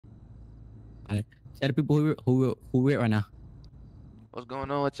Tell the people who with right now. What's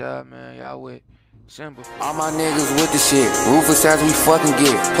going on with y'all, man? Y'all with Simba. All my niggas with the shit. Ruthless as we fucking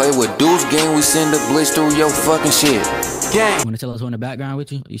get. Play with Deuce gang, we send a blitz through your fucking shit. Gang. You wanna tell us who in the background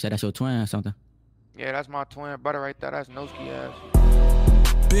with you? You said that's your twin or something? Yeah, that's my twin brother right there. That's Noski ass.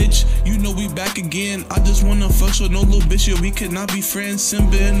 Bitch, you know we back again. I just wanna fuck so no little bitch, yeah, we could not be friends.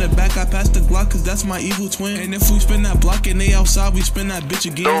 Simba in the back, I passed the Glock, cause that's my evil twin. And if we spin that block and they outside, we spin that bitch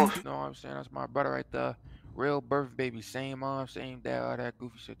again. You know what I'm saying? That's my brother right there. Real birth baby, same mom, same dad, all that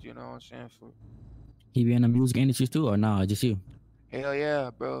goofy shit, you know what I'm saying? He be in the music industry too, or nah, just you? Hell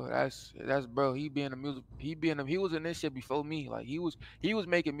yeah, bro. That's bro. He be in the music. He was in this shit before me. Like he was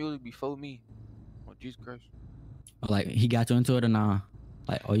making music before me. Oh Jesus Christ. Like he got you into it or nah?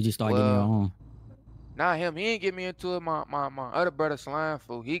 Like, or you just started getting your own? Nah, him. He ain't get me into it. My other brother Slime,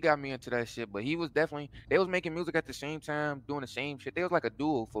 fool. He got me into that shit. But he was definitely. They was making music at the same time, doing the same shit. They was like a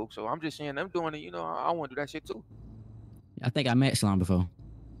duo, folks. So I'm just saying them doing it. You know, I want to do that shit too. I think I met Slime before.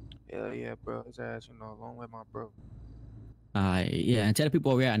 Hell yeah, bro. His ass, you know, along with my bro. Yeah, and tell the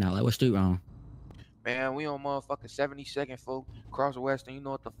people where we're at now. Like, what street we're on? Man, we on motherfucking 72nd, folk. Cross Western. You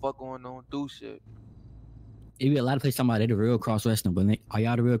know what the fuck going on? Do shit. It be a lot of places talking about they the real Cross Western, but are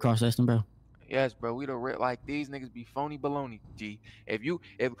y'all the real Cross Western, bro? Yes, bro. We the real, like these niggas be phony baloney, G. If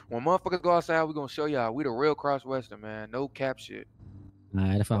when motherfuckers go outside, we gonna show y'all we the real Cross Western, man. No cap shit.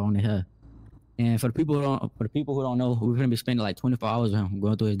 Alright, that's what I want to hear. And for the people who don't know, we're gonna be spending like 24 hours with him,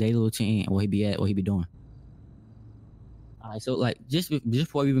 going through his daily routine and where he be at, what he be doing. Alright, so like just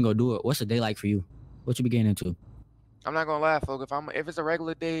before we even go do it, what's a day like for you? What you be getting into? I'm not gonna lie, folks. If it's a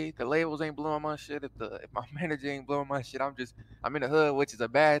regular day, the labels ain't blowing my shit. If my manager ain't blowing my shit, I'm in the hood, which is a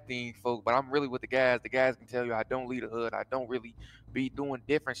bad thing, folks. But I'm really with the guys. The guys can tell you I don't leave the hood. I don't really be doing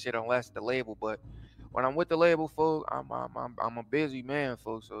different shit unless the label. But when I'm with the label, folks, I'm a busy man,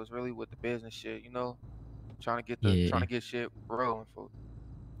 folks. So it's really with the business shit, you know, trying to get shit rolling, folks.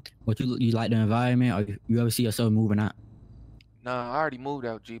 What you like the environment, or you ever see yourself moving out? Nah, I already moved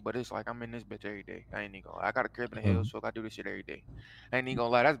out, G, but it's like I'm in this bitch every day. I ain't even gonna lie. I got a crib in the hills, so I do this shit every day. I ain't even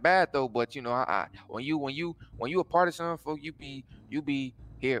gonna lie. That's bad though, but you know, when you a part of something, folks, you be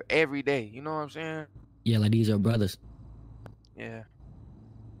here every day. You know what I'm saying? Yeah, like these are brothers. Yeah.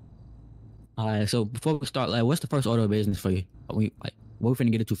 Alright, so before we start, like, what's the first order of business for you? What we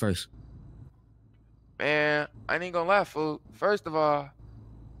finna get into first? Man, I ain't gonna lie, fool. First of all,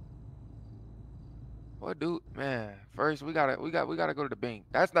 what do man? First, we gotta go to the bank.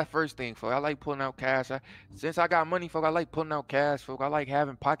 That's the first thing, folks. I like pulling out cash. Since I got money, folks, I like pulling out cash, folks. I like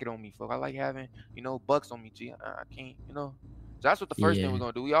having pocket on me, folks. I like having, you know, bucks on me, G. I can't, you know. So that's what the first thing we're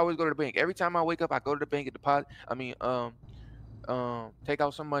gonna do. We always go to the bank. Every time I wake up, I go to the bank and deposit. Take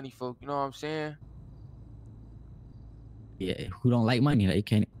out some money, folks. You know what I'm saying? Yeah, who don't like money? Like,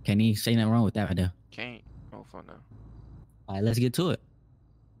 can't even say nothing wrong with that right there. Can't. No fun now. Alright, let's get to it.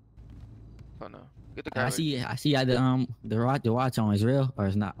 Fun now. Get the car. I see the watch on is real or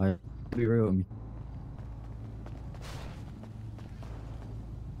it's not, or be real with me.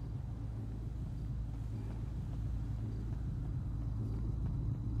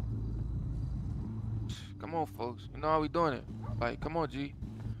 Come on, folks. You know how we doing it. Like, come on, G.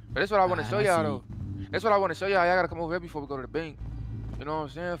 But that's what I want to show y'all though. That's what I want to show y'all. Y'all gotta come over here before we go to the bank. You know what I'm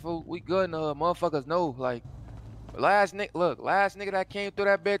saying, folks? We good and motherfuckers know. Like, last nigga that came through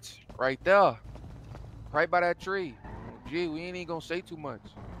that bitch right there. Right by that tree. Gee, we ain't even gonna say too much.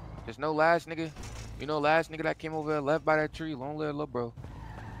 Just no last nigga. You know, last nigga that came over there left by that tree. Long live little bro.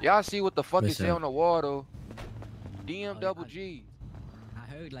 Y'all see what the fuck it say on the wall though? DMG.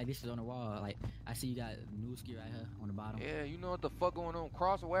 I heard like this is on the wall. Like I see you got Noski right here on the bottom. Yeah, you know what the fuck going on.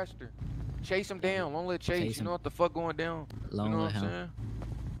 Cross Western. Chase him down. Long live Chase. You know what the fuck going down. Long you know what I'm saying?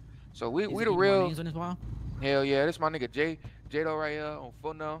 So we the real. Names on this wall? Hell yeah, this my nigga Jado right here on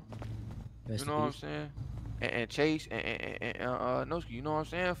foot now. You know what I'm saying? And Chase and Noski, you know what I'm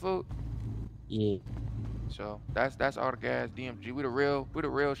saying, fool? Yeah. So that's all the guys, DMG. We the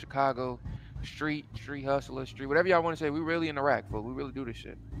real Chicago street hustlers, street whatever y'all want to say. We really in the rack, fool. We really do this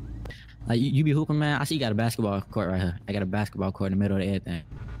shit. Like you be hooping, man. I see you got a basketball court right here. I got a basketball court in the middle of everything.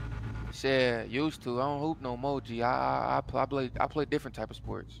 Shit, used to. I don't hoop no more, G. I play different type of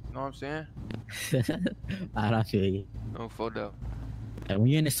sports. You know what I'm saying? I feel you. No photo. When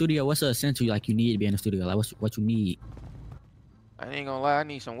you're in the studio, what's the essential like you need to be in the studio? Like what you need? I ain't gonna lie, I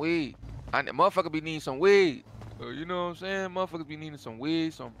need some weed. Motherfucker be needing some weed. You know what I'm saying? Motherfuckers be needing some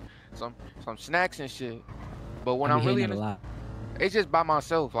weed, some snacks and shit. But when I'm really in the, it's just by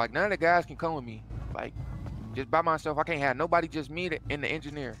myself. Like none of the guys can come with me. Like just by myself. I can't have nobody, just me and the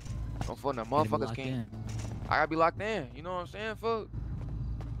engineer. No for the motherfuckers can't. I gotta be locked in. You know what I'm saying, fuck?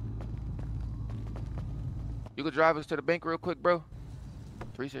 You could drive us to the bank real quick, bro.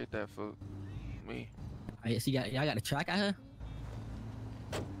 Appreciate that, fool. Me. I see y'all got the track out here.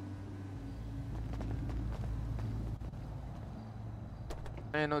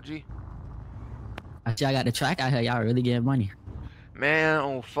 Man, no G. I see I got the track out here. Y'all really getting money. Man,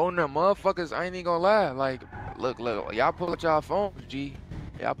 on phone them motherfuckers, I ain't even gonna lie. Like, look, y'all pull out y'all phones, G.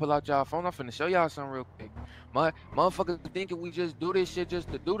 Y'all pull out y'all phone. I'm finna show y'all something real quick. Motherfuckers thinking we just do this shit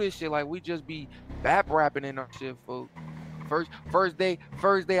just to do this shit. Like we just be bap rapping in our shit, folks. First day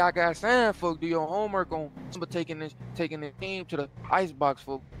I got signed, folks. Do your homework on Simba taking the team to the icebox,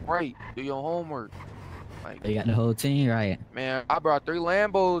 folks. Right. Do your homework. Like They got the whole team right. man, I brought 3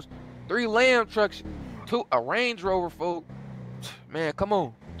 Lambos, 3 Lamb trucks, a Range Rover, folks. Man, come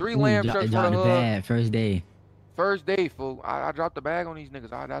on. 3 Lamb trucks for the Dropped the hood. bag first day. First day, fool. I dropped the bag on these niggas.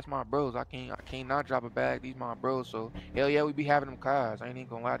 That's my bros. I can't not drop a bag. These my bros. So hell yeah, we be having them cars. I ain't even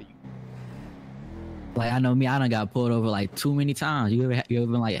gonna lie to you. Like I know me, I done got pulled over like too many times. You ever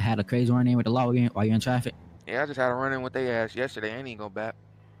been like had a crazy run in with the law while you're in traffic? Yeah, I just had a run in with their ass yesterday. I ain't even go back.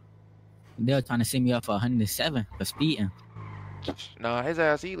 They were trying to send me up for 107 for speeding. Nah, his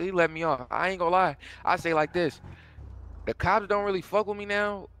ass, he let me off. I ain't gonna lie. I say like this. The cops don't really fuck with me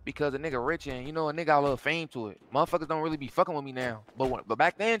now because a nigga rich and, you know, a nigga got a little fame to it. Motherfuckers don't really be fucking with me now. But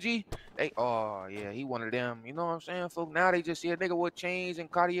back then, G, oh, yeah, he one of them. You know what I'm saying, folk? Now they just see a nigga with chains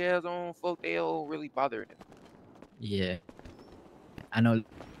and Cartiers on, folk. They don't really bother it. Yeah. I know.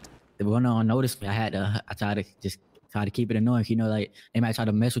 They were gonna notice me. I try to keep it annoying. You know, like, they might try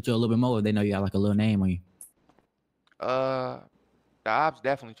to mess with you a little bit more if they know you got like a little name on you. The ops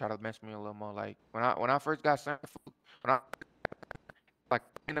definitely try to mess with me a little more. Like, when I first got sent, like,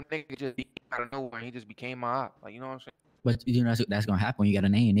 the nigga just out of nowhere, he just became my op. Like, you know what I'm saying? But you know that's gonna happen when you got a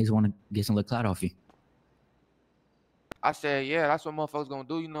name. They just want to get some little clout off you. I said, yeah, that's what motherfuckers gonna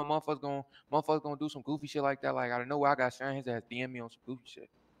do. You know, motherfuckers gonna do some goofy shit like that. Like, out of nowhere, I got signed. His ass DM me on some goofy shit.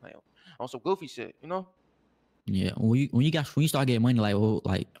 Like, on some goofy shit, you know? Yeah. When you start getting money, like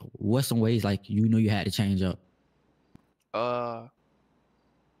what's some ways like you knew you had to change up?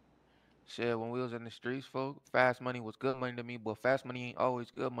 Shit, when we was in the streets, folk, fast money was good money to me, but fast money ain't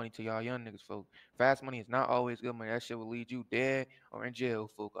always good money to y'all young niggas, folk. Fast money is not always good money. That shit will lead you dead or in jail,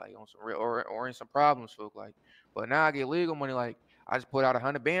 folk, like on some real or in some problems, folk, like. But now I get legal money, like I just put out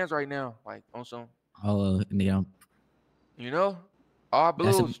 100 bands right now, like on some, you know, all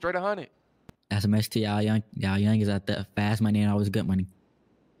blue, straight 100. That's a message to y'all young is out there. Fast money ain't always good money.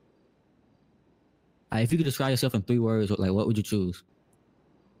 If you could describe yourself in 3 words, like what would you choose?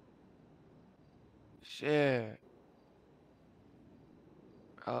 Shit.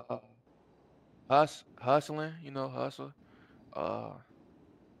 Hustling, you know, hustle.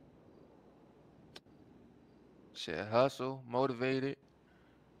 Shit, hustle, motivated,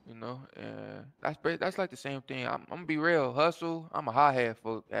 you know, and that's like the same thing. I'm gonna be real, hustle. I'm a hothead,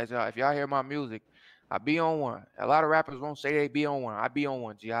 folks. If y'all hear my music, I be on one. A lot of rappers won't say they be on one. I be on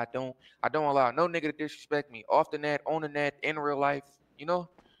one, G. I don't allow no nigga to disrespect me off the net, on the net, in real life, you know.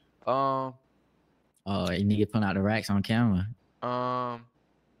 Oh, you nigga putting out the racks on camera.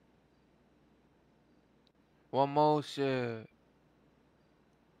 One more shit.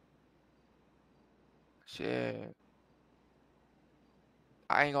 Shit.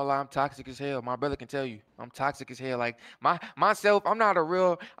 I ain't gonna lie, I'm toxic as hell. My brother can tell you, I'm toxic as hell. Like myself, I'm not a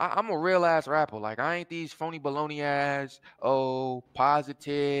real. I'm a real ass rapper. Like I ain't these phony baloney ass. Oh,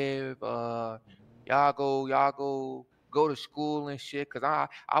 positive. Y'all go to school and shit. Cause I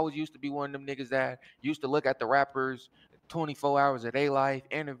was used to be one of them niggas that used to look at the rappers 24 hours of their life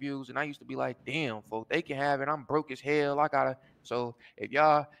interviews, and I used to be like, damn, folks, they can have it. I'm broke as hell. I gotta. So if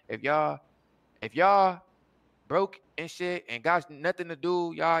y'all broke and shit and got nothing to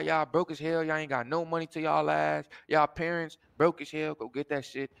do, y'all broke as hell, y'all ain't got no money to y'all ass, y'all parents broke as hell, go get that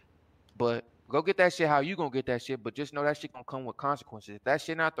shit. But go get that shit how you gonna get that shit, but just know that shit gonna come with consequences. If that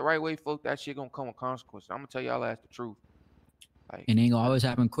shit not the right way, folks, that shit gonna come with consequences. I'm gonna tell y'all ass the truth. Like, And it ain't gonna always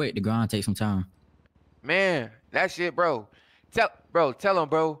happen quick. The grind takes some time. man, that shit, bro. Tell him,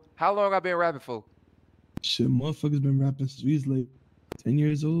 bro, how long I been rapping for? Shit, motherfuckers been rapping since we was like 10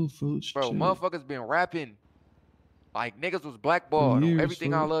 years old, folks. Bro, Shit. motherfuckers been rapping. Like, niggas was blackballed. Years,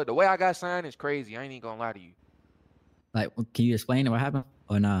 Everything I love. The way I got signed is crazy. I ain't even gonna lie to you. Like, can you explain what happened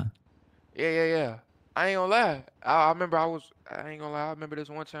or nah? Yeah. I ain't gonna lie. I remember I ain't gonna lie. I remember this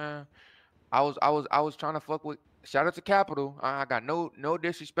one time. I was trying to fuck with shout out to Capital. I got no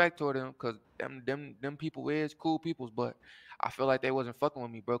disrespect toward them, cause them people is cool peoples, but I feel like they wasn't fucking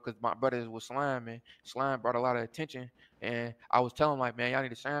with me, bro. Cause my brothers was Slime, man. Slime brought a lot of attention, and I was telling them like, man, y'all need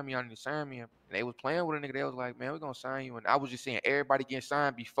to sign me, y'all need to sign me. And they was playing with a nigga. They was like, man, we gonna sign you. And I was just saying everybody getting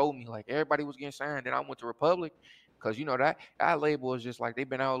signed before me, like everybody was getting signed. Then I went to Republic, cause you know that label is just like they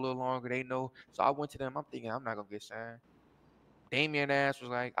been out a little longer, they know. So I went to them. I'm thinking I'm not gonna get signed. Damian ass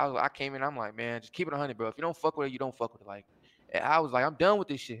was like, I came in, I'm like, man, just keep it 100, bro. If you don't fuck with it, you don't fuck with it. Like, and I was like, I'm done with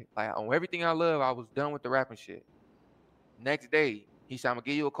this shit. Like, on everything I love, I was done with the rapping shit. Next day, he said, I'm gonna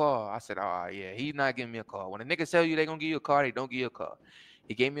give you a call. I said, all right, yeah, he's not giving me a call. When a nigga tell you they gonna give you a call, they don't give you a call.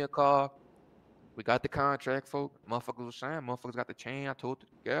 He gave me a call. We got the contract, folk. Motherfuckers was signed. Motherfuckers got the chain. I told the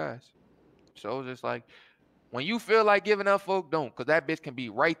guys. So it was just like, when you feel like giving up, folk, don't. Because that bitch can be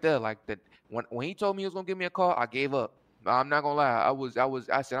right there. Like, that. When he told me he was gonna give me a call, I gave up. I'm not gonna lie.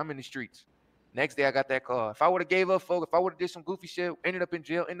 I said, I'm in the streets. Next day I got that call. If I would have gave up, folk, if I would have did some goofy shit, ended up in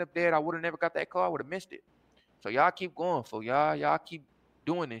jail, ended up dead, I would have never got that call. I would have missed it. So y'all keep going, folk. Y'all keep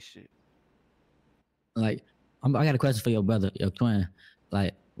doing this shit. Like, I got a question for your brother, your twin.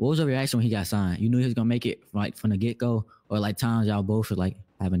 Like, what was your reaction when he got signed? You knew he was gonna make it like from the get go, or like times y'all both were like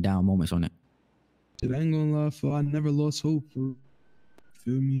having down moments on it? Shit, I ain't gonna lie, fool. I never lost hope, fool.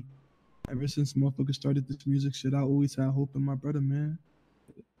 Feel me? Ever since motherfuckers started this music shit, I always had hope in my brother, man.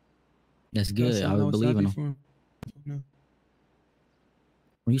 That's good. I was believing him.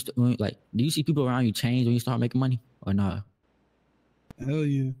 Like, do you see people around you change when you start making money or not? Hell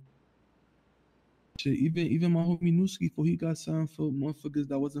yeah. Shit, even my homie Noski, for he got signed for motherfuckers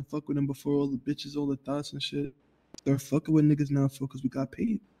that wasn't fuck with him before, all the bitches, all the thoughts and shit. They're fucking with niggas now, for because we got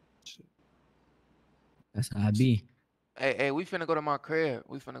paid. Shit. That's how I be. Hey, we finna go to my crib.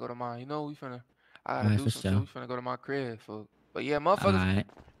 We finna go to my, I gotta do some shit. We finna go to my crib, folk. But yeah,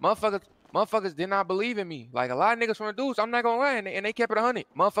 motherfuckers did not believe in me. Like, a lot of niggas from the dudes, I'm not gonna lie, and they kept it 100.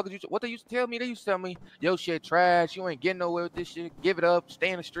 Motherfuckers, what they used to tell me? They used to tell me, yo, shit trash. You ain't getting nowhere with this shit. Give it up. Stay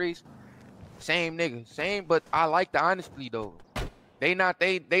in the streets. Same niggas. Same, but I like the honesty, though. They not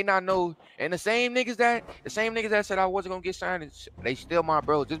know. And the same niggas that said I wasn't gonna get signed, they still my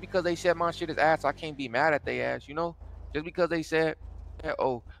bro. Just because they said my shit is ass, I can't be mad at they ass, you know? Just because they said,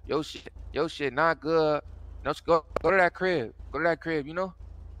 oh, your shit not good. No, go to that crib. Go to that crib, you know?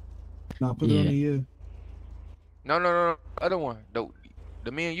 Nah, put it on the ear. No. Other one. The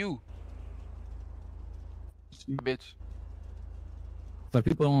me and you. Bitch. But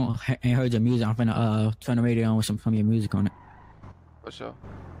people ain't heard your music, I'm finna turn the radio on with some of your music on it. For sure.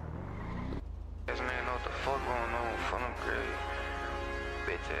 This nigga know what the fuck going on for them crazy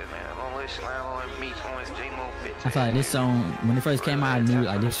bitch ass man. Don't let slime on me, on J-Mo bitch. I feel like this song, when it first came out, I knew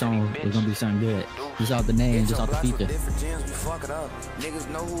like this song was gonna be something good. Just off the name, just off the feature. Fuck it up. Niggas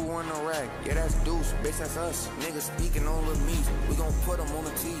know who won the rack. Yeah, that's Deuce, bitch, that's us. Niggas speaking on the meat. We gon' put them on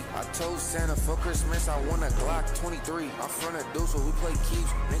the tee. I told Santa for Christmas I want a Glock 23. I'm from the Deuce, so we play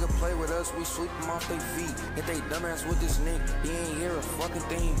keeps. Nigga play with us, we sweep them off their feet. Hit they dumbass with this nigga. He ain't hear a fucking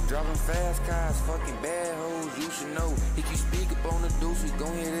thing. Driving fast cars, fucking bad hoes, you should know. He keep speak up on the Deuce, we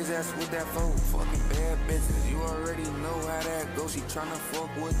gon' hit his ass with that phone. Fucking bad bitches, you already know how that goes. She tryna fuck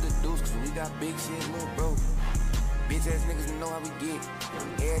with the Deuce, cause we got big shit, little bro. Bitch ass niggas know how we get.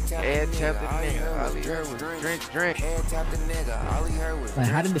 Head tap the nigga, all he heard was drink. Head tap the nigga, all he heard was like,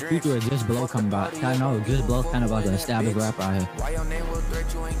 how did the feature of Just Blow come about? I know Just Blow kind of like an established rapper out here. Why your name was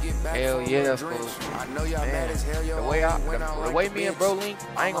threat, you ain't get back. Hell yeah, fool. I know y'all mad as hell, The way me and Bro link,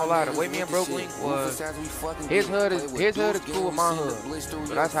 I ain't gonna lie, the way me and Bro link was his hood is cool with my hood.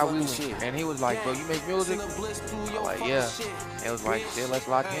 So that's how we was. And he was like, bro, you make music? I'm like, yeah. And it was like, shit, let's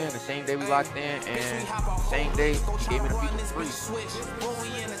lock in. The same day we locked in, and the same day he gave me the feature free.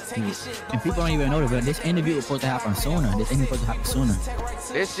 And people don't even know that, but this interview was supposed to happen sooner.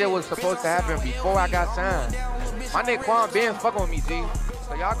 This shit was supposed to happen before I got signed. My nigga Quan been fucking with me, G.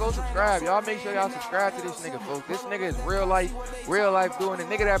 So y'all go subscribe. Y'all make sure y'all subscribe to this nigga, folks. This nigga is real life doing. The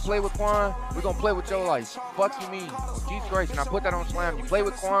nigga that play with Quan, we gonna play with your life. Fuck you mean? Jesus Christ, and I put that on Slam. You play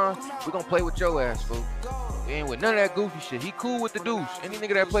with Quan, we gonna play with your ass, folks. We ain't with none of that goofy shit. He cool with the Deuce. Any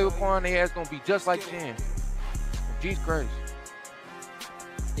nigga that play with Quan, they ass gonna be just like Shin. Jesus Christ.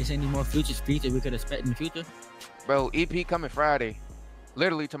 Is any more features we could expect in the future? Bro, EP coming Friday.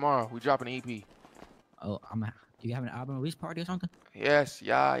 Literally tomorrow, we dropping an EP. Oh, you have an album release party or something? Yes,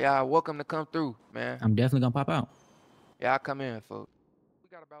 y'all welcome to come through, man. I'm definitely gonna pop out. Y'all come in, folks. We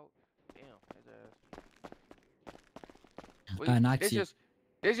got about,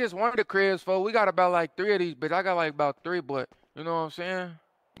 it's just one of the cribs, folks. We got about like 3 of these, bitch. I got like about 3, but you know what I'm saying?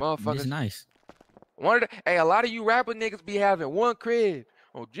 Motherfuckers. It's nice. A lot of you rapper niggas be having one crib.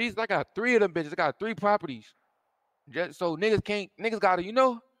 Oh, Jesus, I got 3 of them bitches. I got 3 properties. Just so niggas gotta,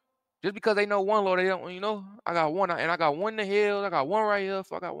 just because they know one lord, they don't, I got one, and I got one in the hills, I got one right here,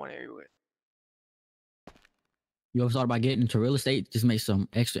 so I got one everywhere. You ever thought about getting into real estate, just make some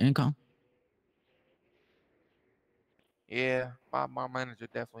extra income? Yeah, my manager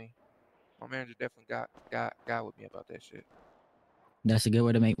definitely got with me about that shit. That's a good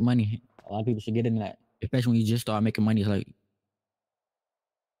way to make money. A lot of people should get into that, especially when you just start making money. It's like,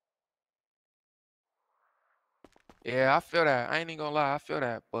 Yeah, I feel that. I ain't even gonna lie, I feel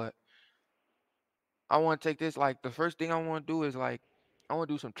that. But I want to take this, like, the first thing I want to do is, like, I want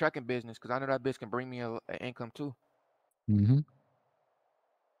to do some trucking business because I know that bitch can bring me an income too. mm-hmm.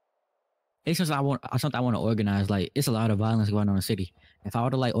 It's just something I want to organize. Like, it's a lot of violence going on in the city. If I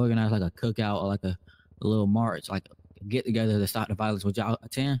were to like organize like a cookout or like a little march, like get together to stop the violence, would y'all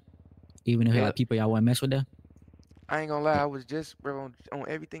attend? Even if Yeah, like people y'all want to mess with them? I ain't gonna lie, I was just, bro, on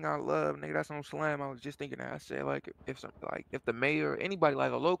everything I love, nigga. That's on Slam. I was just thinking that. I said, like, if the mayor, anybody,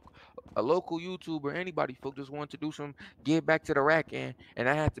 like a local YouTuber, anybody, folk, just want to do some give back to the rack, and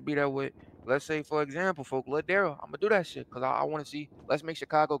I have to be there with, let's say, for example, folk, Lil Daryl. I'm gonna do that shit because I want to see. Let's make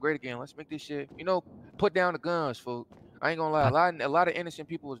Chicago great again. Let's make this shit, put down the guns, folk. I ain't gonna lie, a lot of innocent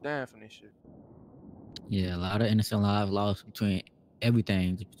people was dying from this shit. Yeah, a lot of innocent lives lost between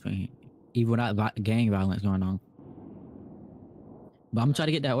everything, between even without gang violence going on. But I'm trying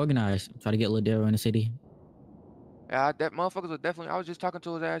to get that organized. Try to get Lil Daryl in the city. Yeah, that motherfuckers would definitely. I was just talking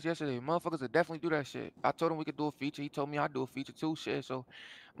to his ass yesterday. Motherfuckers would definitely do that shit. I told him we could do a feature. He told me I'd do a feature too. Shit. So,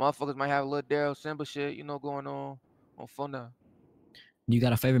 motherfuckers might have a little Daryl Simba shit, going on phone now. You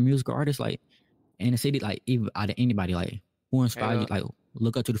got a favorite musical artist like in the city, like even out of anybody, like who inspired you? Hell, Like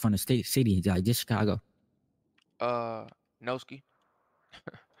look up to the front of the city, like just Chicago. uh, Noski.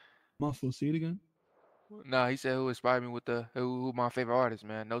 Muffle, see it again. Nah, he said who inspired me with who my favorite artist,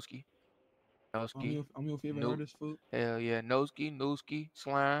 man. Noski, I'm Noski, your favorite no, artist, fool. hell yeah, Noski,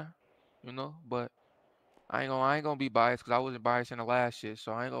 Slime, But I ain't gonna be biased because I wasn't biased in the last shit.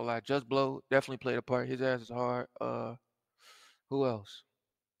 So I ain't gonna lie. Just Blow definitely played a part. His ass is hard. Who else?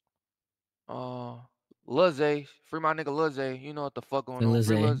 Uh, Lil Zay, free my nigga Lil Zay. You know what the fuck going Lil on?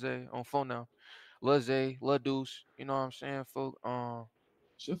 Free Zay. Lil Zay on phone now. Lil Zay, Lil Deuce. You know what I'm saying, folk?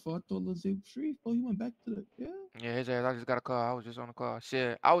 Shit, I thought Lil Zay was free. Oh, he went back to the Yeah, his ass. I just got a call. I was just on the call.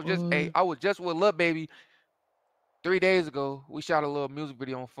 Shit, I was just, What? I was just with Lil Baby 3 days ago. We shot a little music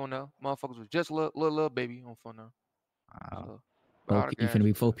video on phone now. Motherfuckers was just Lil Baby on phone now. So, but all the You finna gas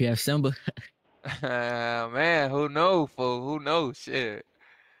be was good. 4 PF Simba. Man, who knows, folk? Who knows? Shit.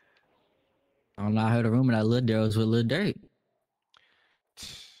 I don't know. I heard a rumor that Lil Daryl's with Lil Dirt.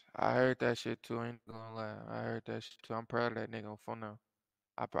 I heard that shit too. I ain't gonna lie. I heard that shit too. I'm proud of that nigga on phone now.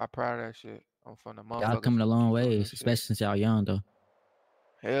 I proud of that shit on phone. The Y'all motherfuckers coming a long keep doing that ways, shit. especially since y'all young though.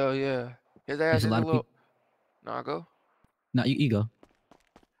 Hell yeah. His ass There's a is a lot of little. people. No, I go. No, you go.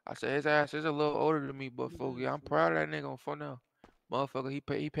 I said his ass is a little older than me, but It fuck is, yeah, I'm fool. proud of that nigga on phone now. Motherfucker, he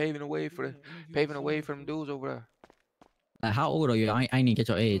paving the way for Yeah, the interview with paving the way Simba, for them fool. dudes over there. Like, how old are you? I ain't even get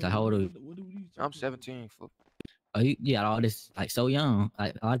your age. Bro, Like, how old are you? what are you I'm talking about, 17. Fuck. Oh, you got all this like so young.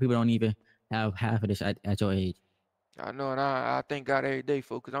 Like a lot of people don't even have half of this at your age. I know, and I thank God every day,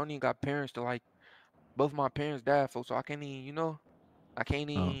 folks, cause I don't even got parents to like. Both my parents died, folks, so I can't even, I can't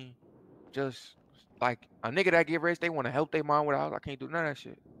Oh, even just like a nigga that get raised, they want to help their mom with a house. I can't do none of that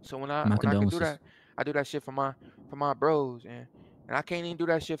shit. So when I my when I can do condolences. that, I do that shit for my bros, and I can't even do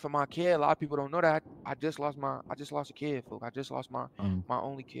that shit for my kid. A lot of people don't know that. I just lost a kid, folks. I just lost Um, my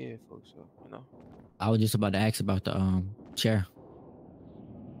only kid, folks. So I was just about to ask about the chair.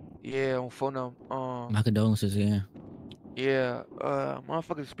 yeah, on phone them. My condolences again. Yeah,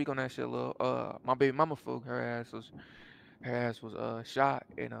 motherfuckers speak on that shit a little. My baby mama, folk, her ass was shot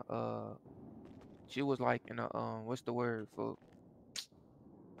in a she was like in a what's the word for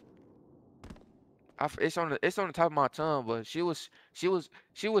it's on the top of my tongue, but she was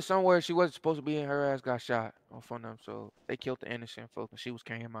somewhere she wasn't supposed to be, and her ass got shot on front of them. So they killed the innocent folk, and she was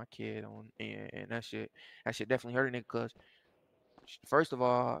carrying my kid on, and that shit definitely hurt a nigga. Cause first of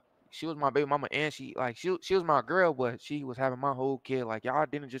all, she was my baby mama, and she was my girl, but she was having my whole kid. Like y'all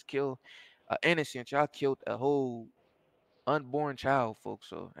didn't just kill a innocent, y'all killed a whole unborn child, folks.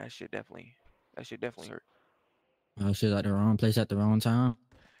 So that shit definitely hurt. Oh, she's at the wrong place at the wrong time.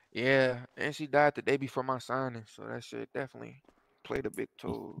 Yeah, and she died the day before my signing, so that shit definitely played a big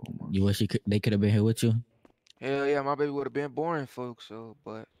toll on my You shit. wish they could have been here with you. Hell yeah, my baby would have been born, folks. So,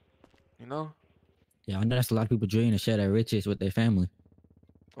 but you know, Yeah, I know that's a lot of people dream to share their riches with their family.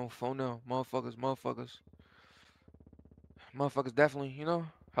 on phone now, motherfuckers, definitely.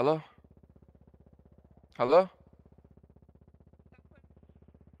 Hello, hello,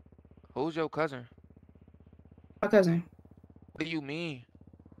 who's your cousin? my cousin. What do you mean?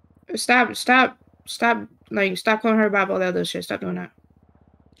 Stop, like, stop calling her Bob, all that other shit. Stop doing that.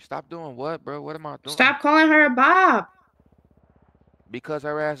 Stop doing what, bro? What am I doing? Stop calling her a Bob. Because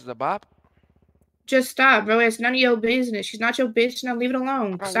her ass is a bop? Just stop, bro. It's none of your business. She's not your bitch. Now leave it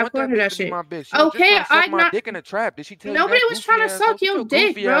alone. I don't Stop want calling her that that bitch to be shit. my bitch. She was Okay, just trying to suck I'm my not. dick in the trap. Did she tell Nobody you that? was trying to Goofy-ass hoe? suck Get your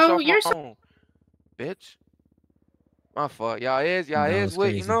dick, goofy ass bro. off You're my so. phone, bitch. My fault. Y'all is with,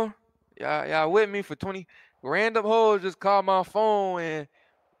 crazy. you know? Y'all with me for 20 random hoes just called my phone and,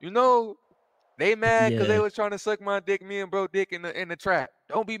 you know, they mad because they was trying to suck my dick, me and bro dick in the trap.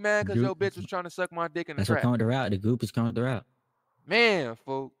 Don't be mad because your bitch was trying to suck my dick in the That's trap. what coming the route. The group is coming the route. Man,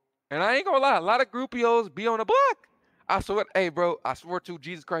 folk. And I ain't gonna lie, a lot of groupie hoes be on the block. I swear, hey, bro, I swear to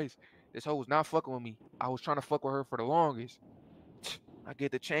Jesus Christ, this hoe was not fucking with me. I was trying to fuck with her for the longest. I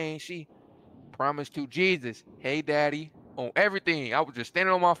get the chain, she promised to Jesus, hey, daddy, on everything. I was just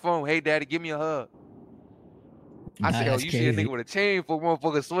standing on my phone, hey, daddy, give me a hug. I said, oh, you see a nigga with a chain for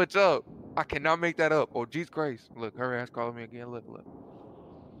motherfucker switch up. I cannot make that up. Oh, Jesus Christ. Look, her ass calling me again. Look.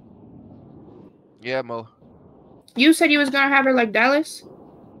 Yeah, Mo. You said you was gonna have her like Dallas?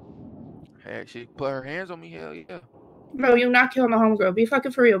 Hey, she put her hands on me. Hell yeah. Bro, you not killing the homegirl. Be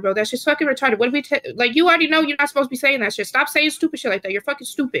fucking for real, bro. That's just fucking retarded. What if we like? You already know you're not supposed to be saying that shit. Stop saying stupid shit like that. You're fucking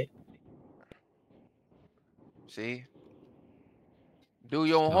stupid. See? Do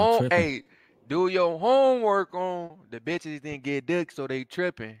your do your homework on the bitches didn't get dick, so they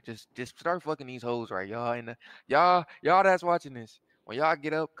tripping. Just start fucking these hoes right, y'all. And y'all that's watching this. When y'all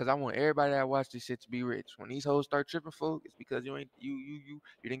get up, cause I want everybody that watch this shit to be rich. When these hoes start tripping, folks, it's because you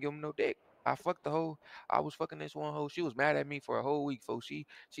didn't give them no dick. I fucked the hoe. I was fucking this one hoe. She was mad at me for a whole week, folks. She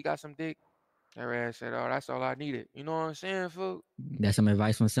got some dick. Her ass said, "Oh, that's all I needed." You know what I'm saying, folks? That's some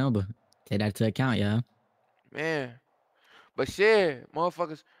advice from Simba. Take that to account, y'all. Man. But shit,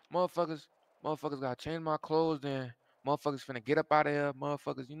 motherfuckers gotta change my clothes, then motherfuckers finna get up out of here,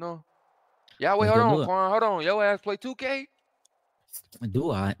 motherfuckers, you know? Yeah, wait, hold on, Quan, hold on. Your ass play 2K?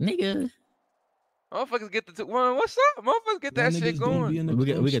 Do I? Nigga. Motherfuckers get the one. What's up? Motherfuckers get that shit going.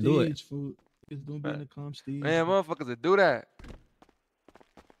 We can do it. It's gonna be in the comp stage. Man, motherfuckers will do that.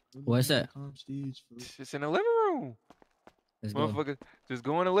 What's that? It's in the living room. Let's go. Motherfuckers just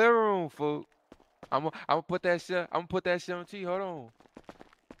go in the living room, fool. I'm gonna put that shit. I'm gonna put that shit on T. Hold on.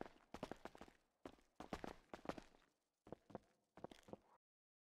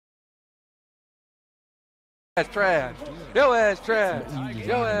 Ass trash. Yo ass trash.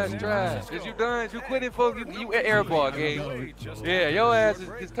 Yo ass trash. Is you done? You quitting, folks? You airball, gang. Yeah, yo ass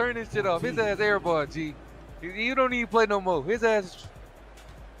is turning this shit off. His ass airball, G. You don't need to play no more. His ass,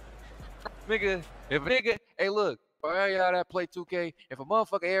 nigga. If nigga, hey look, for all y'all that play 2K, if a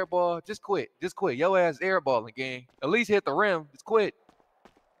motherfucker airball, just quit. Just quit. Yo ass airballing, gang. At least hit the rim. Just quit.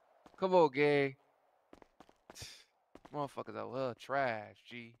 Come on, gang. Motherfuckers out here trash,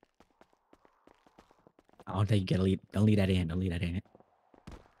 G. I don't think you gotta leave. Don't leave that in. Don't leave that in.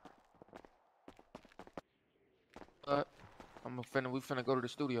 We finna go to the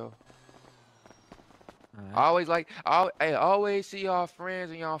studio. Right. I always see y'all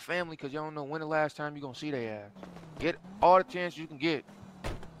friends and y'all family because y'all don't know when the last time you gonna see their ass. Get all the chance you can get.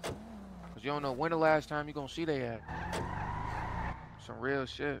 Cause you don't know when the last time you gonna see their ass. Some real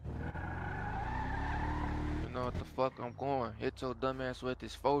shit. You know what the fuck I'm going. Hit your dumbass with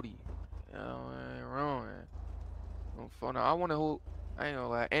this 40. You know, I ain't wrong, man. I wanna who I ain't gonna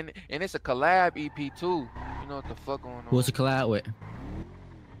lie. And it's a collab EP too. You know what the fuck going on. What's the collab with?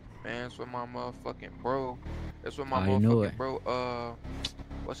 Man, that's with my motherfucking bro. That's with my I know it. motherfucking bro.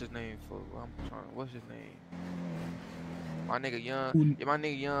 What's his name for? What's his name? My nigga Young. Yeah, my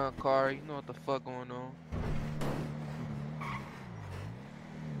nigga Young Car. You know what the fuck going on.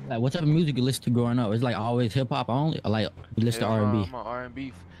 Like, what type of music you listen to growing up? It's like always hip hop only, or like you listen to R&B?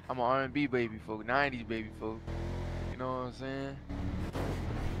 I'm an R&B baby, folk. 90s baby, folk. You know what I'm saying?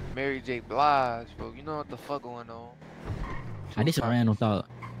 Mary J. Blige, folk. You know what the fuck going on. I did some random thought.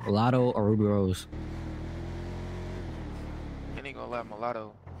 Lotto or Ruby Rose? I ain't gonna lie,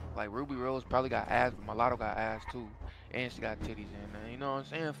 Mulatto. Like Ruby Rose probably got ass, but Mulatto got ass too, and she got titties in there. You know what I'm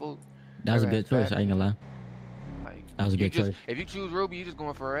saying, fool? That was a good choice. I ain't gonna lie. Like, that was a good choice. If you choose Ruby, you just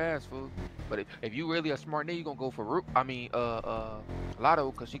going for her ass, fool. But if you really a smart nigga, you gonna go for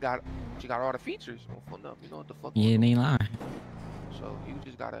Lotto, cause she got all the features. You know what the fuck? Yeah, it ain't lying. So you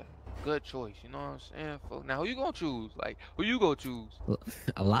just got a good choice. You know what I'm saying, fool? Now who you gonna choose? Like who you gonna choose?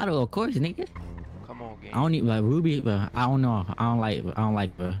 A Lotto, of course, nigga. Come on, gang. I don't even like Ruby, but I don't know. I don't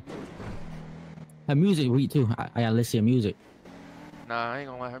like her music weak too. I gotta listen to her music. Nah, I ain't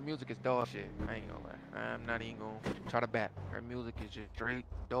gonna lie. Her music is dog shit. I ain't gonna lie. I'm not even gonna try to bat. Her music is just straight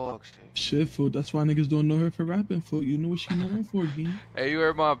dog shit. Shit, fool. That's why niggas don't know her for rapping, fool. You know what she known for, gang. Hey, you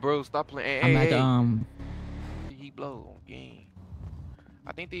heard my bro. Stop playing. I'm Hey, at hey. He blow on game.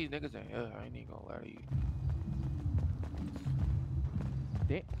 I think these niggas ain't. I ain't even gonna lie to you.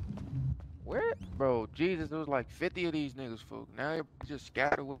 Damn. Where? Bro, Jesus, there was like 50 of these niggas, folk. Now they just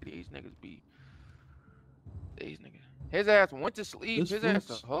scattered with these niggas be. These niggas. His ass went to sleep. His ass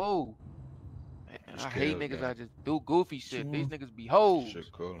a hoe. Man, I hate niggas that just do goofy shit. These niggas be hoes. Shit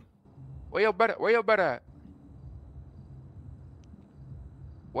cool. Where your brother? Where your brother at?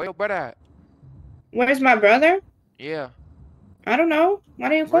 Where your brother at? Where's my brother? Yeah. I don't know. Why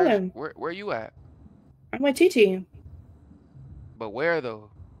didn't you call him? Where you at? I'm with TT. But where though?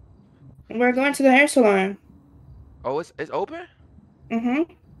 We're going to the hair salon. Oh, it's open? Mm-hmm.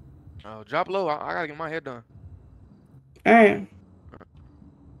 Oh, drop low. I gotta get my hair done. All right.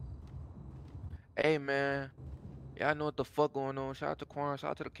 Hey man, y'all know what the fuck going on. Shout out to Quan, shout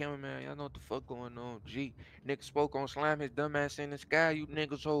out to the cameraman. Y'all know what the fuck going on. G, nigga spoke on Slam, his dumb ass in the sky. You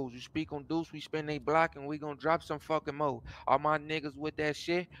niggas hoes. You speak on Deuce, we spin they block and we gonna drop some fucking mo. All my niggas with that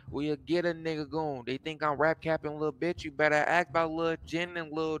shit, we'll get a nigga gone. They think I'm rap capping, little bitch. You better act about Lil Jen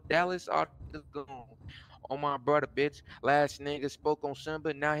and Lil Dallas. All niggas gone. On my brother, bitch. Last nigga spoke on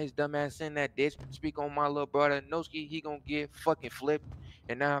Simba, now his dumb ass in that ditch. Speak on my little brother Noski, he gonna get fucking flipped.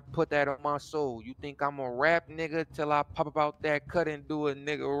 And now I put that on my soul. You think I'm a rap nigga till I pop about that cut and do a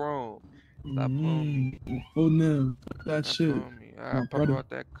nigga wrong. Stop playing me. Oh no, that shit. I pop about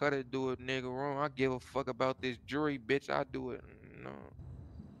that cut and do a nigga wrong. I give a fuck about this jury, bitch. I do it. No.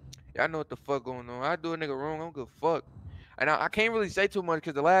 Y'all know what the fuck going on. I do a nigga wrong. I don't give a fuck. And I can't really say too much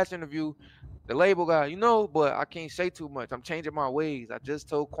because the last interview, the label guy, you know, but I can't say too much. I'm changing my ways. I just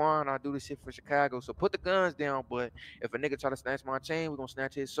told Quan I do this shit for Chicago. So put the guns down, but if a nigga try to snatch my chain, we're gonna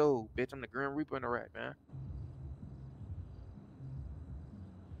snatch his soul. Bitch, I'm the Grim Reaper in the rap, man.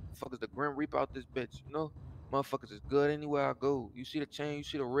 Fuck is the Grim Reaper out this bitch, you know? Motherfuckers is good anywhere I go. You see the chain, you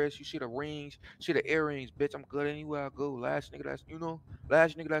see the wrist, you see the rings, you see the earrings, bitch. I'm good anywhere I go. Last nigga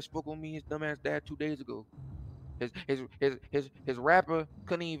that spoke on me, his dumbass dad 2 days ago. His rapper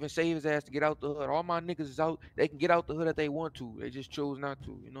couldn't even save his ass to get out the hood. All my niggas is out. They can get out the hood if they want to. They just chose not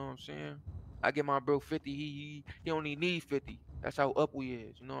to. You know what I'm saying? I get my bro 50. He only need 50. That's how up we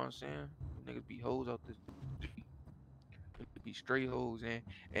is. You know what I'm saying? Niggas be hoes out this. Be straight hoes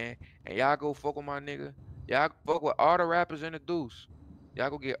and y'all go fuck with my nigga. Y'all fuck with all the rappers in the deuce. Y'all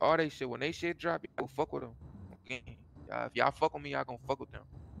go get all they shit. When they shit drop, y'all go fuck with them. Okay. If y'all fuck with me, y'all gonna fuck with them.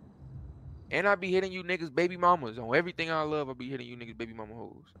 And I be hitting you niggas baby mamas. On everything I love, I be hitting you niggas baby mama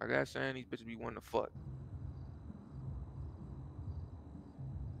hoes. I got saying these bitches be wanting to fuck.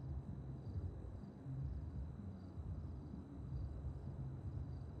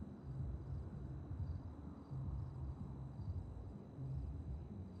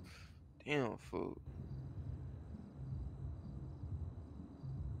 Damn, fool.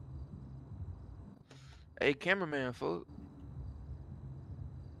 Hey, cameraman, fool.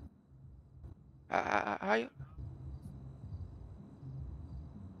 How you?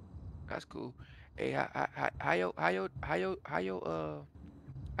 That's cool. Hey, how your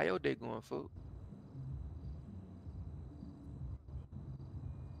day going, fool?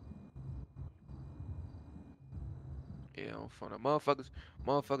 Yeah, I'm funny.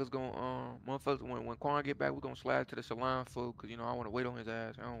 Motherfuckers gonna when Quan get back, we gonna slide to the salon, fool. Cause you know I wanna wait on his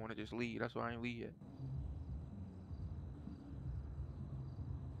ass. I don't wanna just leave. That's why I ain't leave yet.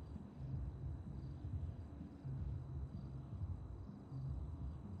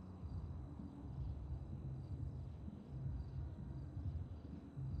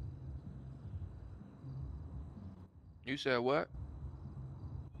 You said what?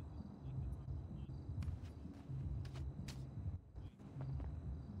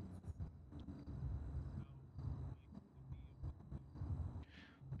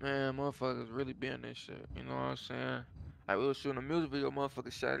 Man, motherfuckers really be in this shit. You know what I'm saying? Like we was shooting a music video,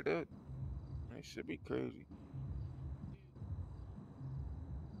 motherfuckers shot it up. That shit be crazy.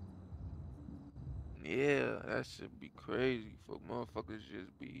 Yeah, that shit be crazy for motherfuckers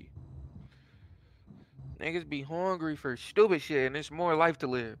just be. Niggas be hungry for stupid shit, and it's more life to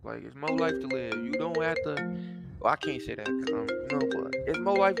live. Like, it's more life to live. You don't have to. Well, I can't say that because you know, but it's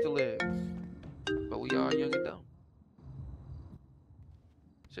more life to live. But we all young and dumb.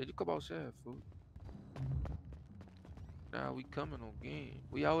 Said you come outside, fool. Nah, we coming on game.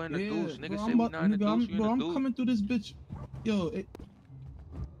 We out in the deuce. Niggas say we not in the deuce. You in the I'm deuce. coming through this bitch. Yo,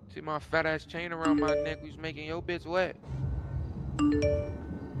 See my fat ass chain around my neck. Who's making your bitch wet?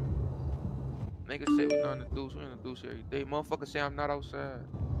 Niggas say we not in the deuce. We in the deuce every day. Motherfuckers say I'm not outside.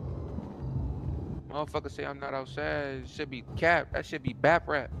 Motherfuckers say I'm not outside. It should be cap. That should be bap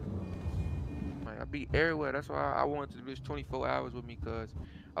rap. Like, I be everywhere. That's why I wanted to do this 24 hours with me, cause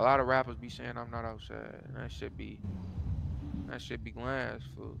a lot of rappers be saying I'm not outside. And that should be glass,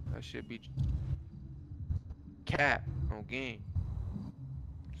 fool. That should be cap on game.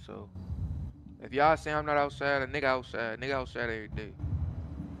 So if y'all say I'm not outside, a nigga outside. Nigga outside every day.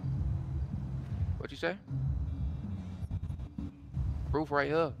 What you say? Proof right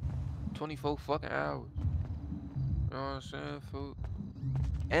here. 24 fucking hours. You know what I'm saying, fool?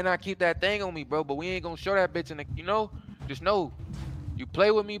 And I keep that thing on me, bro, but we ain't gonna show that bitch in the, you know? Just know, you play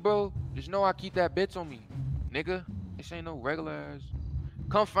with me, bro, just know I keep that bitch on me. Nigga, this ain't no regular ass.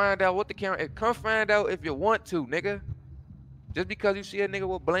 Come find out what the camera, come find out if you want to, nigga. Just because you see a nigga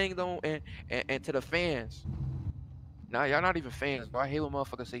with blinged on and to the fans. Nah, y'all not even fans, bro. I hate when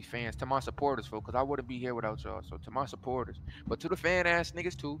motherfuckers say fans. To my supporters, folks, because I wouldn't be here without y'all. So to my supporters. But to the fan ass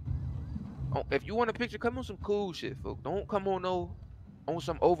niggas too. If you want a picture, come on some cool shit, folks. Don't come on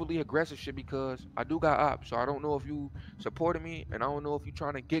some overly aggressive shit, because I do got ops. So I don't know if you supporting me, and I don't know if you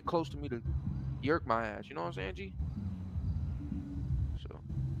trying to get close to me to yerk my ass. You know what I'm saying, G? So,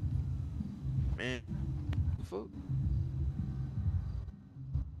 man, fuck.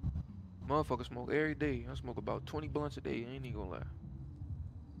 Motherfucker smoke every day. I smoke about 20 blunts a day. I ain't even gonna lie.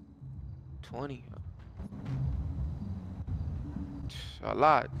 20. A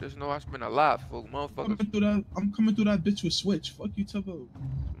lot. Just know I spend a lot, folks. Motherfuckers. I'm coming through that bitch with Switch. Fuck you, Tavo.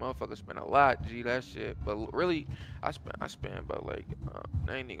 Motherfuckers spend a lot, G. That shit. But really, I spend about like,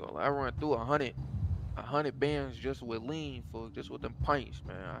 I ain't even gonna lie. I run through 100 bands just with lean, folks. Just with them pints,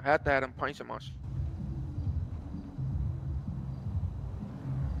 man. I had to have them pints in my shit.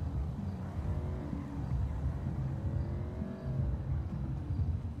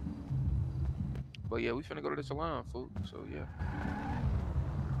 But yeah, we finna go to the salon, folks. So yeah.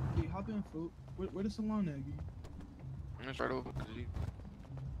 Hey, hop in, folks. Where the salon at, G? It's right over, G.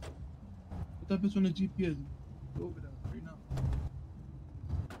 Put that bitch on the GPS. Go over there right now.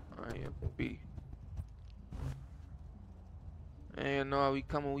 I am B. And no, we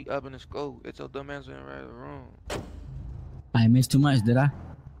coming, we up in the scope. It's a dumbass in right or wrong. I missed too much, did I?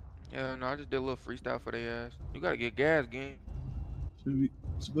 Yeah, no, I just did a little freestyle for their ass. You gotta get gas, gang.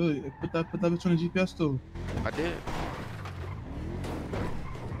 It's good. Put that bitch on the GPS though. I did.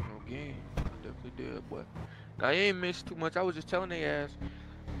 No game. I definitely did, but I ain't missed too much. I was just telling they ass.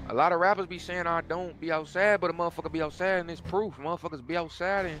 A lot of rappers be saying I don't be outside, but a motherfucker be outside, and it's proof. Motherfuckers be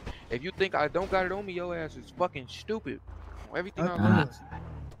outside, and if you think I don't got it on me, your ass is fucking stupid. Everything I love.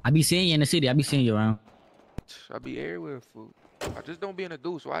 I be seeing you in the city. I be seeing you around. I be everywhere, fool. I just don't be in the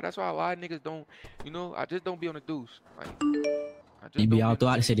deuce. Why? That's why a lot of niggas don't, you know, I just don't be on the deuce. Like, I just You be all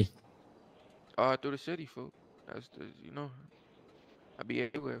throughout the city. All through the city, fool. That's the, you know, I be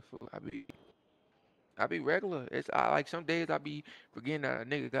everywhere, fool. I be regular. Like some days I be forgetting that a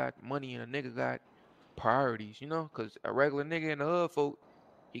nigga got money and a nigga got priorities, you know? Cause a regular nigga in the hood, folk,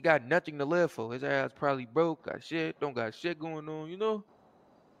 he got nothing to live for. His ass probably broke, got shit, don't got shit going on, you know?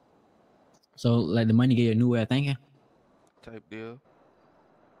 So like the money get you a new way of thinking? Type deal.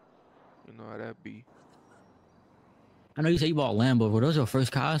 You know how that be. I know you said you bought Lambo. Were those your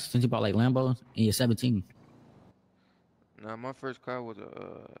first cars since you bought like Lambos and you're 17? Nah, my first car was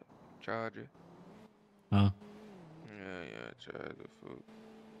a Charger. Oh. Yeah, Charger, fool.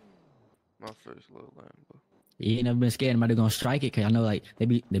 My first little Lambo. You ain't never been scared somebody gonna strike it? Cause I know like they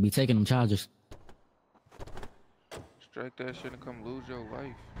be taking them Chargers. Strike that shit and come lose your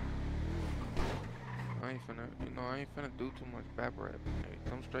life. I ain't finna do too much bap rap. Hey,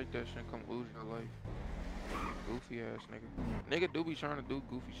 come strike that shit and come lose your life. Goofy ass nigga. Nigga do be trying to do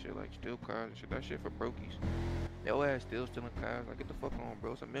goofy shit like steal cars and shit. That shit for brokies. Your ass still stealing cars. Like, get the fuck on,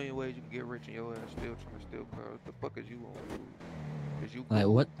 bro. It's a million ways you can get rich and your ass still trying to steal cars. What the fuck is you on, dude? Is you cool?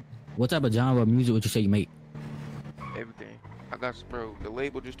 Like what type of genre of music would you say you make? Everything. I got, bro, the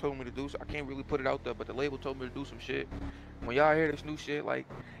label just told me to do so. I can't really put it out there, but the label told me to do some shit. When y'all hear this new shit, like,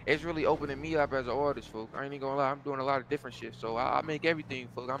 it's really opening me up as an artist, folks. I ain't even gonna lie, I'm doing a lot of different shit. So I make everything,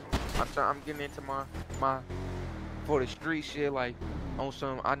 folks. I'm getting into my for the street shit, like on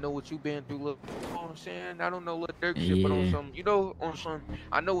some I know what you been through, look, you know what I'm saying? I don't know what Dirk shit, but on some, you know, on some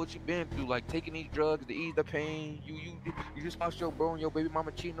I know what you been through, like taking these drugs to ease the pain. You just lost your bro and your baby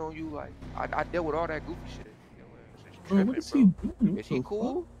mama cheating on you. Like I dealt with all that goofy shit. Bro, what is he doing? Is he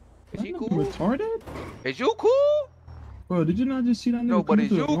cool? Is he cool? Retarded? Is you cool? Bro, did you not just see that nigga? No, but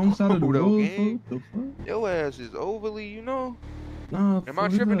is you cool side of the though, road, gang? Your ass is overly, you know. Nah, am I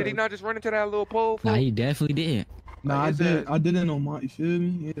tripping? Did he not just run into that little pole? Nah, he definitely did. Nah, Like, I didn't know my. You feel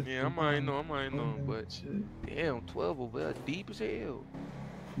me? Yeah, I might know, but damn, 12 over there, deep as hell.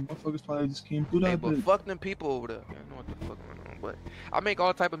 Motherfuckers probably just came through that. Hey, but fuck them people over there. I know what the fuck going on, but I make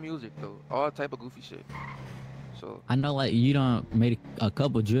all type of music though, all type of goofy shit. So I know, like you done made a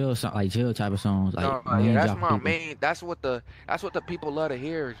couple drill type of songs. Like, no, yeah, that's my people. main. That's what the people love to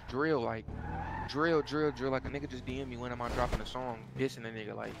hear is drill, like drill. Like a nigga just DM me when am I dropping a song, dissing a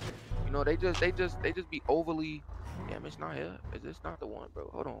nigga, like, you know, they just be overly. Damn, it's not here. It's not the one, bro.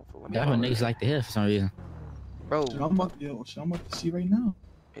 Hold on, let me. That's what niggas like to hear for some reason. Bro, I'm about to see right now.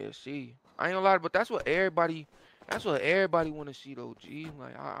 Yeah, see, I ain't gonna lie, but that's what everybody want to see though, G.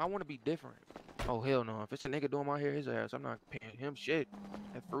 Like, I want to be different. Oh, hell no. If it's a nigga doing my hair, his ass, I'm not paying him shit.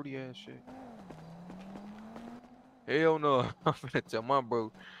 That fruity ass shit. Hell no. I'm finna tell my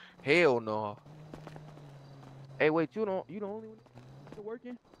bro. Hell no. Hey, wait, you the only one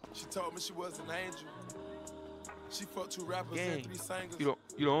working? She told me she was an angel. She fucked 2 rappers and 3 singers. You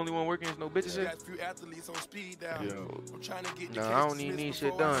the only one working? There's no bitches here? Got a few athletes on speed dial. Yeah. I'm trying to get I don't need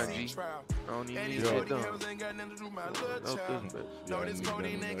shit done, G. I don't need shit done. No, this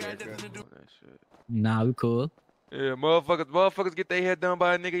codeine ain't got nothing to do. Nah, we cool. Yeah, motherfuckers get their head done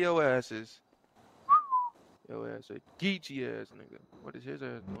by a nigga, your asses. Your ass a geeky ass nigga. What is his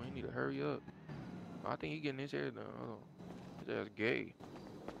ass doing? He need to hurry up. I think he getting his hair done. Hold on. His ass gay.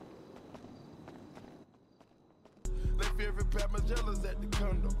 Favorite pet jealous at the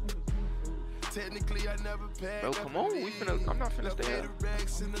condo. Technically, I never paid. Bro, come on, I'm not finna stay up.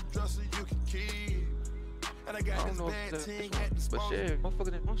 And I got this bad thing at the but shit, motherfucker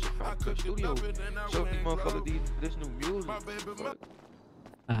didn't want shit from the studio. Show these motherfuckers this new music.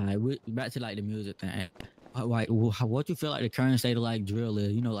 Alright, back to like the music thing. Like, what you feel like the current state of like drill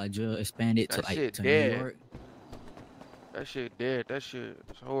is? You know, like drill expanded to like to New York. That shit dead. That shit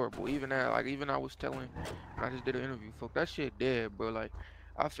is horrible. Even I was telling, I just did an interview, fuck, that shit dead, bro. Like,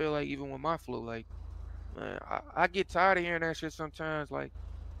 I feel like even with my flow, like, man, I get tired of hearing that shit sometimes. Like,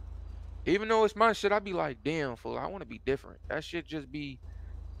 even though it's my shit, I be like, damn, fool, I want to be different. That shit that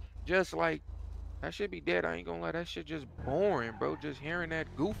shit be dead. I ain't gonna lie, that shit just boring, bro. Just hearing that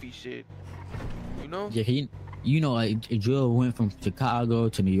goofy shit, you know? Yeah, you know, like drill went from Chicago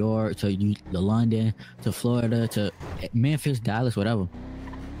to New York to London to Florida to Memphis, Dallas, whatever.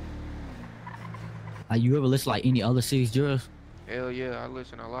 You ever listen to like any other cities drills? Hell yeah, I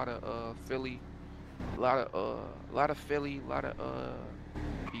listen to a lot of Philly, a lot of Philly, a lot of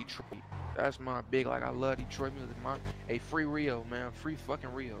Detroit. That's my big, like, I love Detroit music. Free Rio, man, free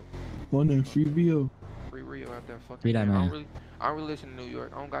fucking Rio. One in Free Rio. Free Rio out there, fucking. Free that, man. I don't really listen to New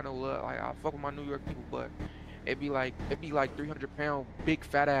York. I don't got no love. Like, I fuck with my New York people, but it be like 300-pound big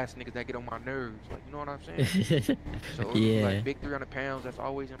fat ass niggas that get on my nerves. Like, you know what I'm saying? So yeah, like big 300 pounds that's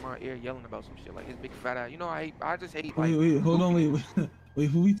always in my ear yelling about some shit. Like, his big fat ass. You know, I just hate. Like, wait, hold on, wait,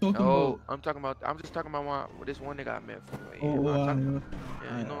 who we talking about? Oh, I'm just talking about this one nigga I met. Like, you know what I'm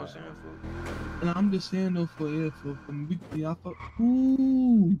saying? And I'm just saying though, for me, I fuck.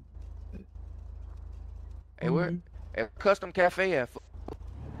 Ooh. Hey, where? At Custom Cafe at?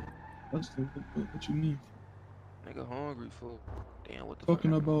 What you mean? Nigga hungry, fool. Damn, what the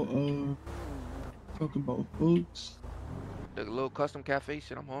talking fuck? Talking about folks. The little Custom Cafe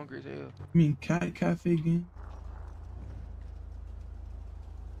shit. I'm hungry as hell. I mean, cafe again.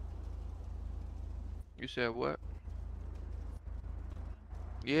 You said what?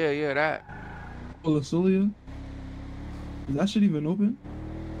 Yeah, that. Oh, Lasilia? Is that shit even open?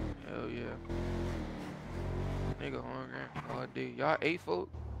 Hell yeah. Nigga hungry all day. Y'all ate, folk?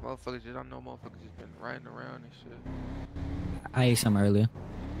 Motherfuckers just, I know motherfuckers just been riding around and shit. I ate some earlier.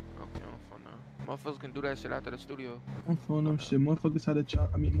 Okay, I'm fun now. Motherfuckers can do that shit after the studio. I'm phone them shit. Motherfuckers had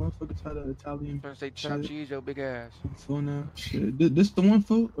motherfuckers had an Italian. I'm gonna say chopped cheese, your big ass. I'm phone now. Shit. This the one,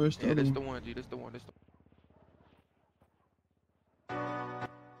 folk? Or it's the other this one? the one, G. This the one.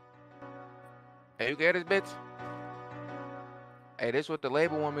 Hey, you get this bitch? Hey, this what the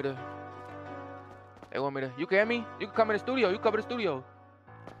label want me to. They want me to. You can hear me? You can come in the studio. You come in the studio.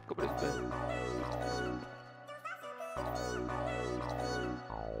 Come in this bitch.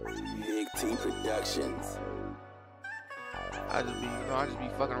 Big T Productions. I just be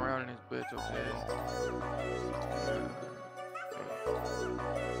fucking around in this bitch, okay?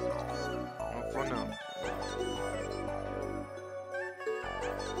 I'm fun now.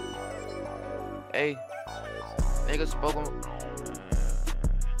 Hey, niggas spoke on.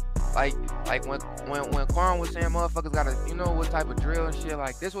 Like when Quan was saying motherfuckers gotta, you know what type of drill and shit,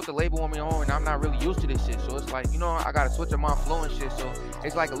 like this what the label want me on, and I'm not really used to this shit, so it's like, you know, I gotta switch up my flow and shit, so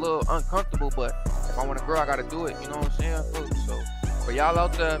it's like a little uncomfortable, but if I want to grow, I gotta do it, you know what I'm saying? So But y'all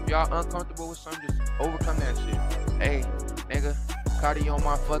out there, if y'all uncomfortable with something, just overcome that shit. Hey, nigga, Cardi on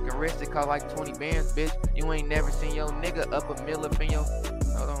my fucking wrist, it cost like 20 bands, bitch. You ain't never seen your nigga up a mill up in your,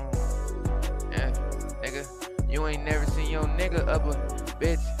 hold on. Yeah, nigga, you ain't never seen your nigga up a,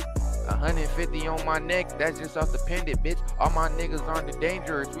 bitch. 150 on my neck, that's just off the pendant, bitch. All my niggas aren't the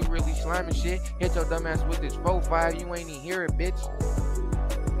dangerous, we really slamming shit. Hit your dumb ass with this 4-5, you ain't even hear it, bitch.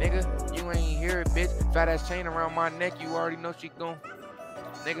 Nigga, you ain't even hear it, bitch. Fat ass chain around my neck, you already know she gon',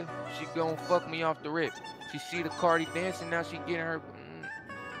 nigga, she gon' fuck me off the rip. She see the Cardi dancing, now she getting her,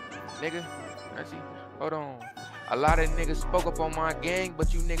 nigga, I see, hold on. A lot of niggas spoke up on my gang,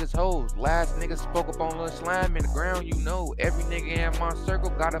 but you niggas hoes. Last nigga spoke up on Lil Slime in the ground, you know. Every nigga in my circle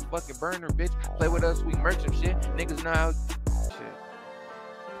got a fucking burner, bitch. Play with us, we merch some shit. Niggas know how shit.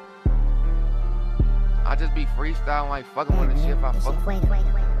 I just be freestyling like fucking with the shit if I fuck.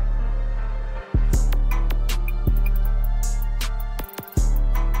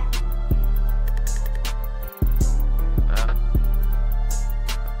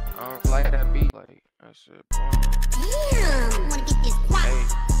 I don't like that beat, like that shit. Damn, wanna get this guap. Hey,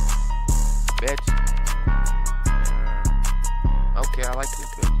 bitch. Okay, I like this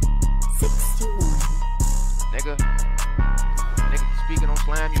bitch. 61. Nigga, speaking on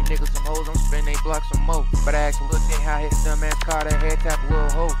slam, you niggas some hoes, I'm spin they block some more. But I asked a little thing how hit dumb ass car that head tap little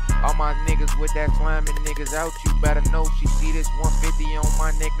hoe. All my niggas with that slamming niggas out, you better know. She see this 150 on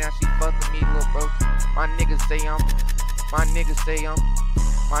my neck, now she fucking me, little bro. My niggas say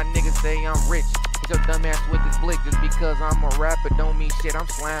I'm rich. Your dumb ass with this blick, just because I'm a rapper don't mean shit. I'm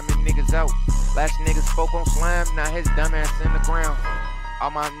slamming niggas out. Last nigga spoke on slam, now his dumb ass in the ground. All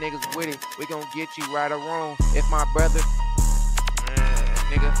my niggas with it, we gon' get you right or wrong. If my brother,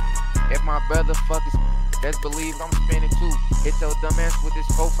 nigga, if my brother fuck his, best believe I'm spinning too. Hit your dumb ass with this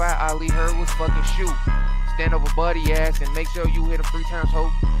 4-5, I leave her with fucking shoot. Stand over buddy ass and make sure you hit him 3 times,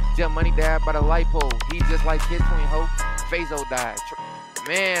 ho. Just money died by the light pole. He just like his twin, ho. Fazo died.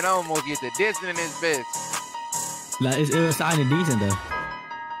 Man, I almost get the distance in this bitch. Like, it was sounding decent though.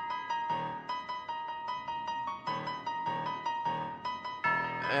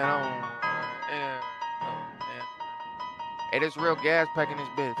 Hey, this real gas pack in this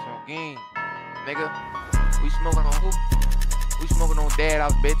bitch. On game, nigga. We smoking on who? We smoking on Dad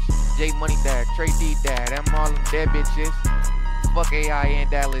House, bitch. J Money Dad, Trey D Dad. Them all them dead bitches. Fuck AI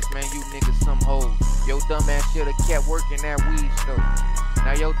and Dallas, man. You niggas some hoes. Yo, dumb ass shoulda kept working that weed store.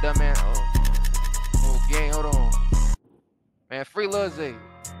 Now yo dumb ass, oh gang, hold on. Man, free Lil Z.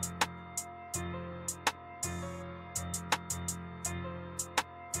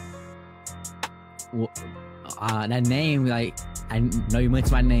 Well, that name, like, I know you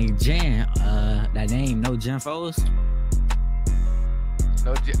mentioned my name, Jan. That name, no Jan Foes.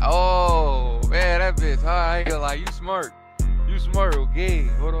 No Jan. Oh man, that bitch. I ain't gonna lie, you smart. You smart, okay?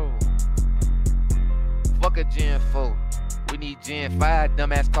 Hold on. Fuck a Gen 4. We need Gen 5,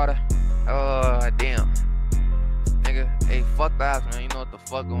 dumbass Carter. Oh, damn. Nigga, hey, fuck the house, man. You know what the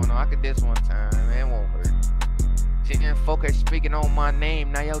fuck going on. I could diss one time, man. It won't hurt. Gen 4 kept speaking on my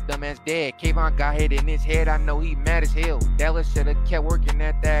name. Now your dumbass dead. Kayvon got hit in his head. I know he mad as hell. Dallas shoulda kept working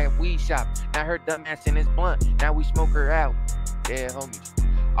at that weed shop. Now her dumbass in his blunt. Now we smoke her out. Yeah, homies.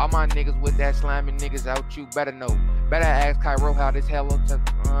 All my niggas with that slamming niggas out, you better know. Better ask Cairo how this hell looks.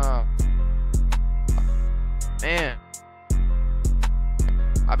 Man.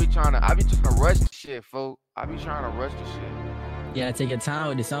 I be trying to rush the shit, folk. I be trying to rush the shit. Yeah, take your time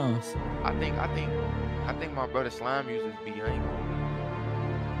with the songs. I think my brother Slime used this beat. I ain't gonna.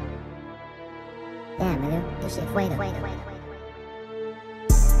 Damn, nigga, this shit wait.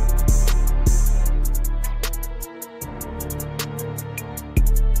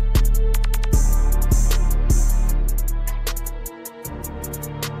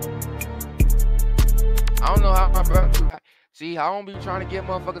 I don't know how my brother. See, I don't be trying to get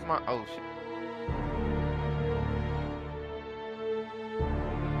motherfuckers my. Oh shit.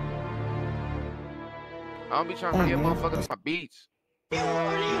 I don't be trying to get motherfuckers my beats.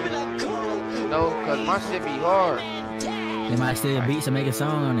 No, cause my shit be hard. They might steal beats and make a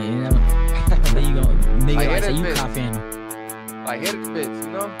song on it. You know? Then you gonna nigga like say you copying. Like hit this bitch,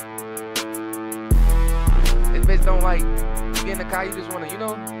 you know? This bitch don't like you get in the car, you just wanna, you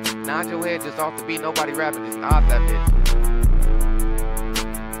know, nod your head just off the beat, nobody rapping, just off that bitch.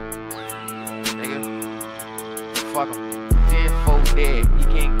 Nigga. Fuck him. Gen 4 dead. He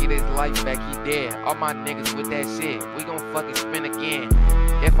can't get his life back, he dead. All my niggas with that shit. We gon' fucking spin again.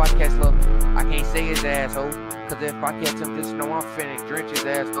 If I catch love, I can't say his asshole. Cause if I catch him, just know I'm finna drench his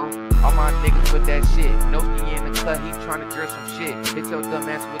asshole. All my niggas with that shit. Noski in the cut, he tryna dress some shit. Hit your dumb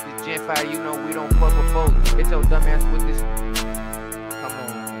ass with this Gen 5, you know we don't fuck with foes. Hit your dumb ass with this.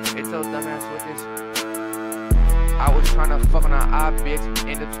 so dumbass with this. I was trying to fuck on an eye bitch,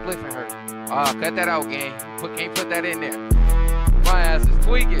 ended up spliffing her. Cut that out, gang. Can't put that in there. My ass is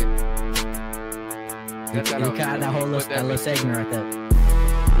tweaking. You cut that whole little segment right there.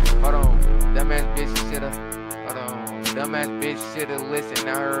 Hold on. Dumbass bitch shoulda. Hold on. Dumbass bitch shoulda listened.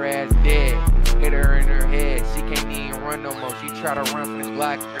 Now her ass dead. Hit her in her head. She can't even run no more. She try to run from this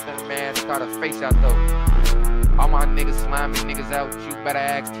block. Her dumb ass cut her face out though. All my niggas slimy niggas out. You better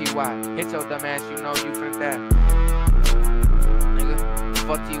ask TY. Hit your dumb ass. You know you finna die. Nigga.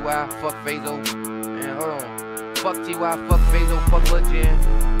 Fuck TY. Fuck Fazo. Man, hold on. Fuck TY. Fuck Fazo. Fuck Lil Jen.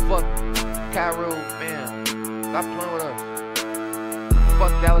 Fuck Cairo. Man. Stop playing with us.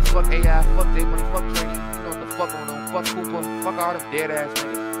 Fuck Dallas, fuck AI, fuck J Money, fuck Tracy. You know what the fuck going on? Fuck Cooper, fuck all them dead ass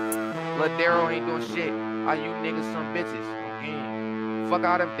niggas. Lil Darryl ain't doing shit. All you niggas some bitches. Okay. Fuck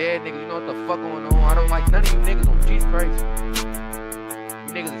all them dead niggas. You know what the fuck going on? I don't like none of you niggas on Jesus Christ.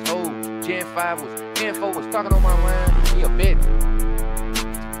 You niggas is hoes. Gen 4 was talking on my line. He a bitch.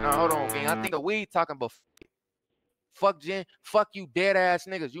 Now hold on, gang. I think the weed talking, but fuck Jen. Fuck you dead ass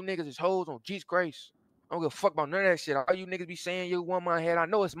niggas. You niggas is hoes on Jesus Christ. I don't give a fuck about none of that shit. All you niggas be saying you want my head. I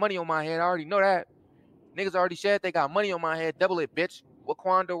know it's money on my head. I already know that. Niggas already said they got money on my head. Double it, bitch. What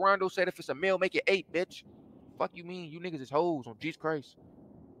Rondo said, if it's a meal, make it 8, bitch. Fuck you mean? You niggas is hoes on Jesus Christ.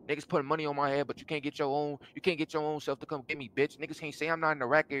 Niggas putting money on my head, but you can't get your own. You can't get your own self to come get me, bitch. Niggas can't say I'm not in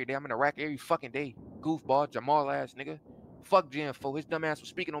Iraq every day. I'm in Iraq every fucking day. Goofball, Jamal ass nigga. Fuck Gen 4. His dumb ass was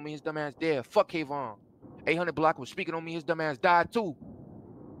speaking on me. His dumb ass dead. Fuck Kayvon. 800 Block was speaking on me. His dumb ass died too.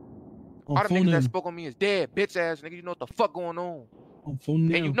 All the niggas that spoke on me is dead, bitch ass nigga. You know what the fuck going on?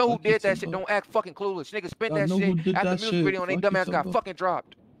 And you know who did that shit? Don't act fucking clueless. Niggas spent that shit after the music video and they dumbass got fucking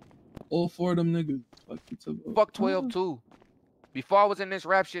dropped. All 4 of them niggas. Fuck 12 too. Before I was in this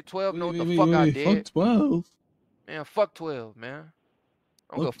rap shit, 12 know what the fuck I did. Fuck 12. Man, fuck 12, man.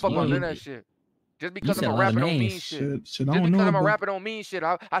 I don't give a fuck about none of that shit. Just because I'm a rapper don't mean shit. Just because I'm a rapper don't mean shit.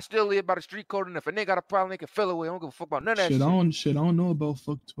 I still live by the street code, and if a nigga got a problem, they can fill away. I don't give a fuck about none of that shit. I don't know about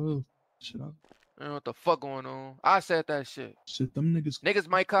fuck 12. I don't know what the fuck going on. I said that shit. Shit, them niggas. Niggas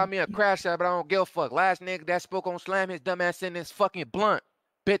might call me a crash out, but I don't give a fuck. Last nigga that spoke on Slam, his dumb ass in this fucking blunt.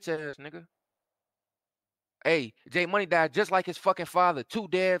 Bitch ass nigga. Hey, J Money died just like his fucking father. 2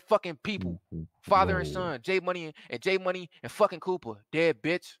 dead fucking people. Father and son. J Money and fucking Cooper. Dead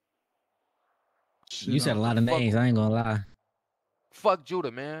bitch. Shit, you said a lot of names. I ain't gonna lie. Fuck Judah,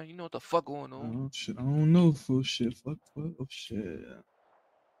 man. You know what the fuck going on? Shit, I don't know for shit. Fuck 12. Shit.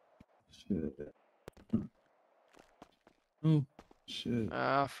 Oh shit.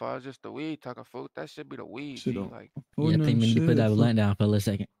 Fuck, just the weed talking, folks. That should be the weed. Shit, like, yeah, I think we need to put that blunt down for a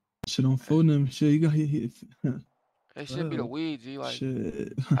second. Shit on phone them. Shit, you got hit. It should be the weed, G. Like,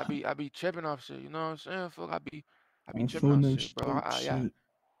 shit. I be tripping off shit. You know what I'm saying? Fuck, I be tripping off shit, bro. Yeah.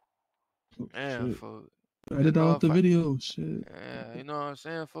 Man, fuck. Edit out the video, shit. Yeah, you know what I'm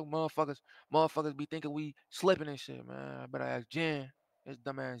saying? Fuck, motherfuckers be thinking we slipping and shit, man. I better ask Jen. His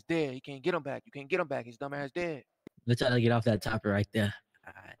dumb ass dead. He can't get him back. You can't get him back. His dumb ass dead. Let's try to get off that topic right there.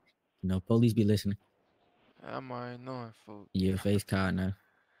 You know, police be listening. I'm already knowing, folks. Your face card now.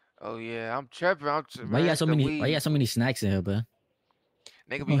 Oh yeah, I'm tripping. Why you got so many? Why you got so many snacks in here, bro?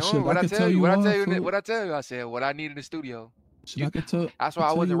 Nigga be hungry. What I tell you? What I tell you? I said what I need in the studio. That's why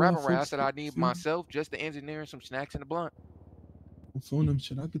I wasn't rapping right. I said I need myself, just the engineer, and some snacks in the blunt. I'm phone them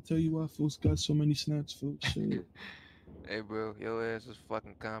shit. I could tell you why folks got so many snacks, folks. Shit. Hey, bro, your ass is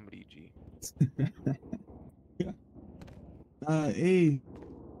fucking comedy, G. Hey.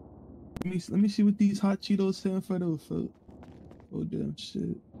 Let me see what these hot Cheetos stand for, though, folks. Oh, damn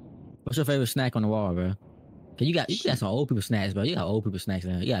shit. What's your favorite snack on the wall, bro? Cause you got some old people snacks, bro. You got old people snacks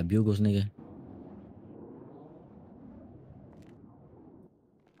in there. You got Bugles, nigga.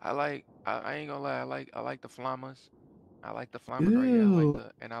 I ain't gonna lie. I like the flamas. I like the flamas right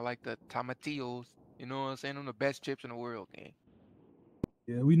here. I like the tomatillos. You know what I'm saying? Them the best chips in the world, man.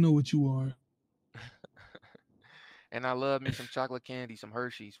 Yeah, we know what you are. And I love me some chocolate candy, some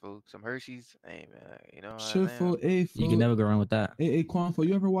Hershey's, folks. Some Hershey's. Hey, man, you know shit, you can never go wrong with that. Hey, Quanfo,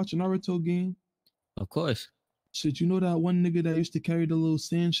 you ever watch a Naruto game? Of course. Shit, you know that one nigga that used to carry the little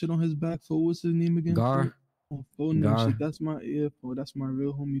sand shit on his back for what's his name again? Gar. Gar. Shit, that's my that's my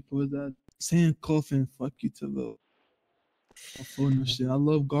real homie for that sand coffin. Fuck you to the shit. I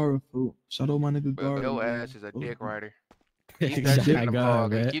love Gara, fool. Shout out my nigga Gara. Your ass is a dick rider. Keep that shit in the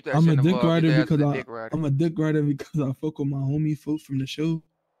vlog. I'm a dick rider because I fuck with my homie folks from the show.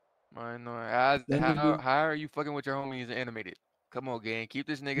 I know. How are you fucking with your homies animated? Come on, gang. Keep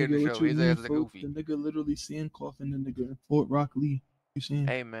this nigga in the show. His ass is a goofy. The nigga literally sand coughing the nigga in Fort Rock Lee. You saying?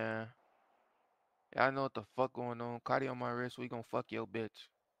 Hey, man. I know what the fuck going on. Cardi on my wrist. We gonna fuck your bitch.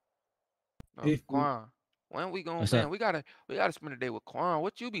 Quan. When we going, What's man? up? We gotta spend a day with Quan.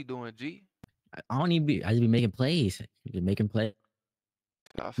 What you be doing, G? I don't even be. I just be making plays. Just making plays.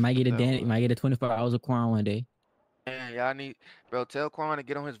 I Might get a forgot that Dan. was. Might get a 24 hours of Quan one day. Man, y'all need, bro. Tell Quan to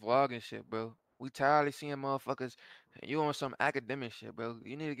get on his vlog and shit, bro. We tired of seeing motherfuckers. You on some academic shit, bro.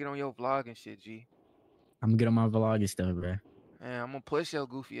 You need to get on your vlog and shit, G. I'm gonna get on my vlog and stuff, bro. Man, I'm gonna push your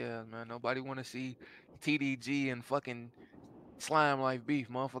goofy ass, man. Nobody wanna see TDG and fucking slime life beef.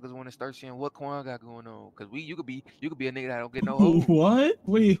 Motherfuckers wanna start seeing what Quan got going on. Cause you could be a nigga that don't get no hoes. What?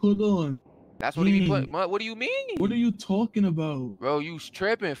 Wait, hold on. That's what he be Gang, putting. What do you mean? what are you talking about? Bro, you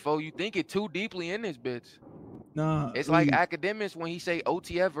tripping, fo. You thinking too deeply in this bitch. Nah, It's like wait. academics when he say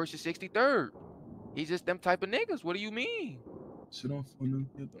OTF versus 63rd. He's just them type of niggas. What do you mean? Shit on phone.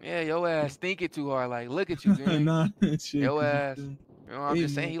 Yeah, your ass thinking too hard. Like, look at you, man. Nah, shit. Your 'cause ass. it's, You know, I'm Hey,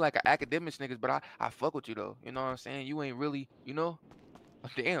 just saying man. he like an academics niggas, but I fuck with you though. You know what I'm saying? You ain't really, you know.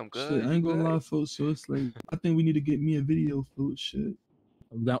 Damn, Shit, good. I You ain't gonna good? lie, folks. So it's like, I think we need to get me a video, folks. Shit.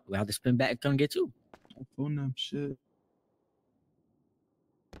 We have to spin back and come get you. On phone them shit.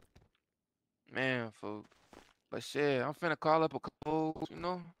 Man, fool. But shit, I'm finna call up a couple hoes, you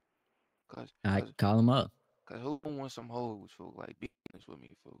know? Cause, I cause, call him up. cause who don't want some hoes, fool? Like, be honest with me,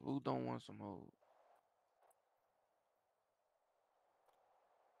 fool. Who don't want some hoes?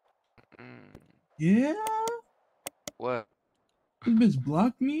 Yeah? What? This bitch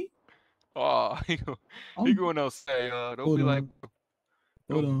blocked me? Oh, he I'm- going to say, don't Hold be like, on.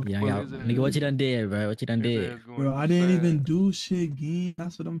 Hold on. Yeah, Well, his nigga, what you done did, bro? What you done his did? ass going Bro, to I didn't say. even do shit, gang.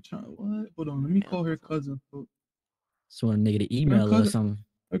 That's what I'm trying. What? Hold on. Let me Damn, call her fool. cousin, folks. So a nigga to email her or cousin- something.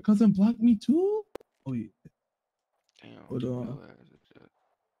 Her cousin blocked me too? Oh, yeah. Damn, Hold on. your ass is just-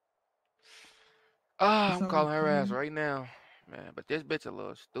 Ah, That's I'm how calling her ass come. right now, man. But this bitch a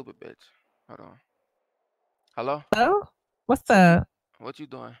little stupid bitch. Hold on. Hello? Hello? What's up? What you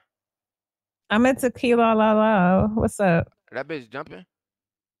doing? I'm at Tequila La La. What's up? That bitch jumping?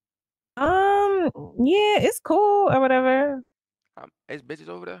 Yeah, it's cool or whatever. It's bitches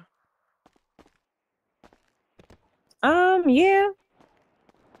over there? Yeah.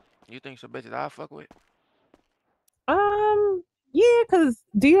 You think some bitches I fuck with? Yeah, cause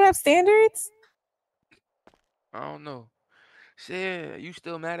do you have standards? I don't know. Shit, you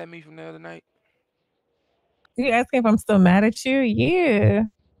still mad at me from the other night? You asking if I'm still mad at you? Yeah,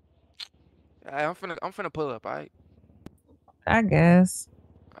 Hey, I'm finna pull up, alright? I guess.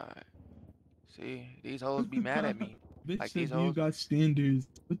 Alright. See, these hoes be mad at me. Bitch Like said, these do you hoes. got standards?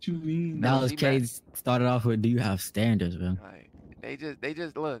 What you mean? No, That was she Kate mad. started off with, do you have standards, bro? Like they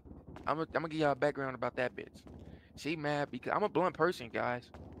just look. I'm gonna give y'all a background about that bitch. She mad because I'm a blunt person, guys.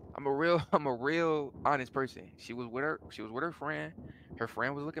 I'm a real honest person. She was with her friend. Her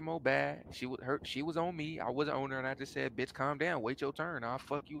friend was looking more bad. She was on me. I wasn't on her, and I just said, "Bitch, calm down. Wait your turn. I'll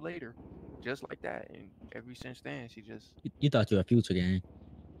fuck you later." Just like that. And ever since then, she just You thought you were a future gang.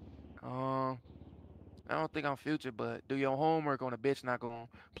 I don't think I'm future, but do your homework on a bitch not gonna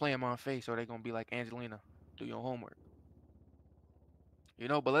play in my face, or they gonna be like Angelina. Do your homework. You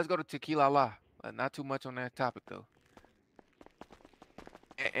know, but let's go to Tequila La. Not too much on that topic though.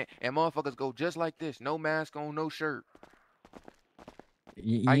 And motherfuckers go just like this. No mask on, no shirt.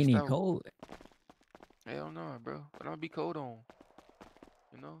 You Iced need out. cold. Hell no, bro. But I'm be cold on.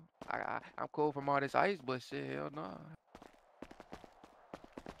 You know? I'm cold from all this ice, but shit, hell no.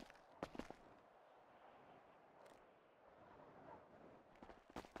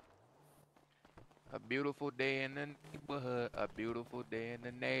 A beautiful day in the neighborhood. A beautiful day in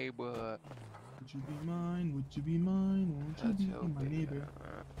the neighborhood. Would you be mine? Would you be mine? Won't you That's be your my baby. neighbor?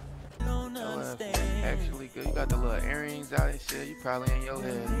 Your ass actually good. You got the little earrings out and shit. You probably in your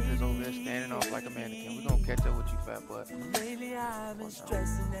head. You just over there standing off like a mannequin. We gonna catch up with you, fat butt. Lately I've been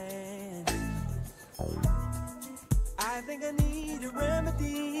stressing it. I think I need a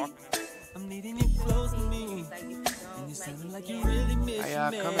remedy. I'm needing you close to me. And you sound like you really miss How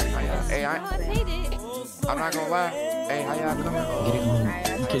y'all me. coming? Hey, I'm not gonna lie. Hey, how y'all coming? Get it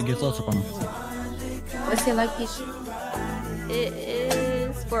on. You can't get close up on him. What's your luggage? It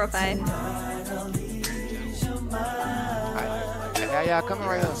is 405. Hey, how y'all coming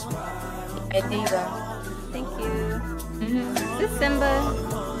right here? Hey, there you go. Thank you. This is Simba.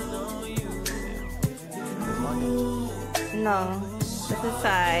 No, this is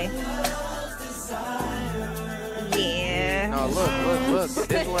Sai. Yeah. No, look.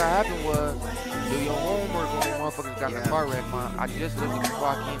 This what happened was, do your homework when motherfuckers got in a car wreck. I just looked at before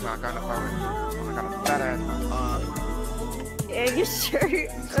I came out. I got in a car wreck. I got a fat ass. Yeah, your shirt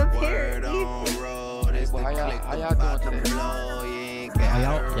up here. Hey, well, how y'all doing today?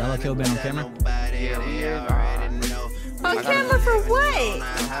 Y'all okay with being on camera? Yeah, we is. Oh, on camera for what?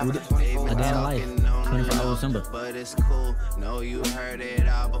 A day in life. 24 hours Simba. But it's cool. No, you heard it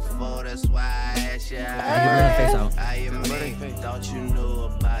all before. That's why I asked you. Face out. I am me. Thought you knew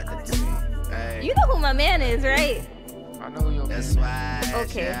about the team. Hey. You know who my man is, right? I know who your man is.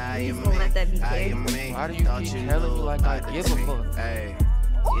 Okay, he's gonna let that be clear. Why do you keep telling me like I give a fuck? Hey,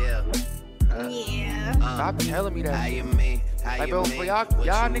 yeah. Yeah. Stop telling me that. Like, bro, for y'all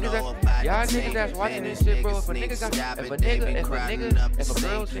niggas that's watching this shit, bro. If a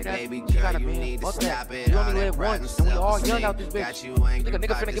girl say that, she got a man. Fuck that. You only live once, and we all young out this bitch. You think a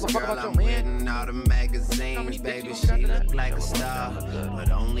nigga finna give a fuck about your man? All the magazines, baby, she look like a star, but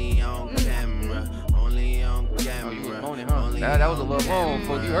only on camera. Only on camera. Moaning, huh? That was a little moan,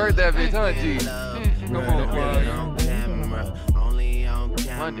 folks. You heard that bitch, huh, G? Come on, only on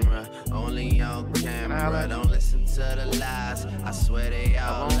camera. Only on camera. Don't listen to the lies. I swear they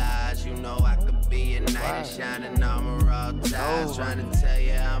all lies. You know I could be a knight in shining armor all ties. Trying to tell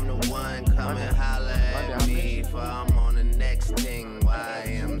you I'm the one. Come and holler at me. For I'm on the next thing.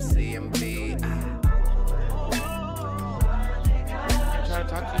 YMCMB. Trying to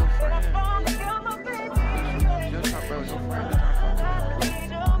talk to your friend.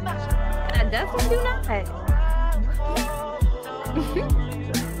 I definitely do not.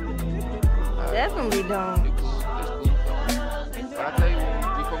 Definitely don't. But I tell you,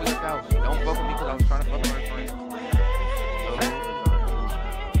 before we look out, don't fuck with me because I was trying to fuck with my friend.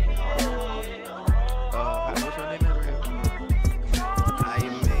 What's your name over here? I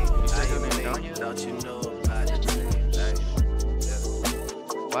am me. Don't you know about the thing?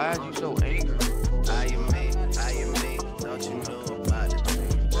 Why are you so angry? I am me. Don't you know about the thing?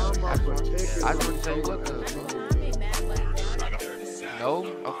 I just want to say you look good. No?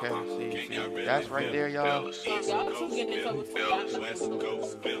 Okay, see, that's right there, y'all.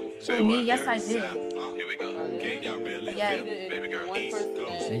 Me? Yes, I did. Yeah.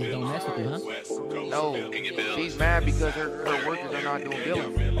 They just don't mess with you, huh? No, she's mad because her workers are not doing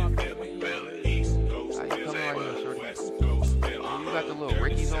billing. How you coming right here, shorty? You got the little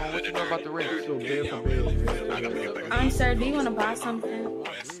Rickies on. What you know about the Rickies? Sir, do you want to buy something?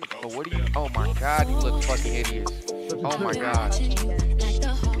 But what do you? Oh my God, you look fucking hideous. Oh my God.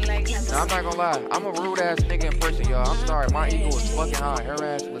 Now, I'm not gonna lie, I'm a rude ass nigga in person, y'all. I'm sorry, my ego is fucking high. Her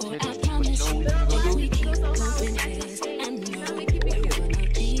ass was hideous. But you know what we gonna do?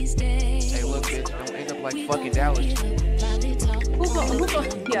 Hey, look, bitch, don't end up like fucking Dallas. Who go?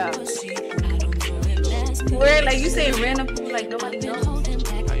 Yeah. Where, like, you say random people, like, nobody knows. How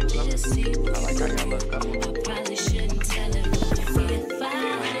you coming? I like how y'all look up.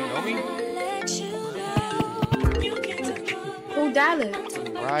 Who Dallas?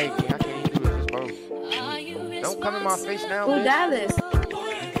 Right, man, I can't even do this, bro. Don't come in my face now, Who bitch. Dallas?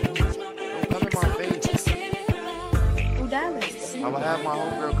 Don't come in my face. Who Dallas? I will have my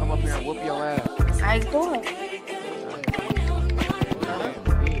homegirl come up here and whoop your ass. Alright, go.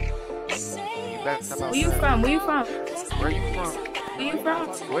 Where you from? Where you from? Where you from?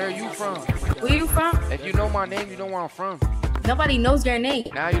 Where are you from? Where you from? If you know my name, you know where I'm from. Nobody knows your name.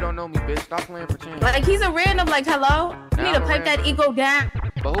 Now you don't know me, bitch. Stop playing pretend. Like, he's a random, like, hello? You need to pipe that ego down.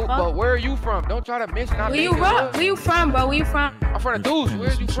 But who? But where are you from? Don't try to miss. Where you from? Where you from, bro? Where you from? I'm from the Deuce.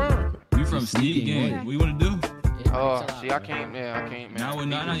 Where you from? We from sneakgang. What you want to do? Oh, see, I can't, man. Now you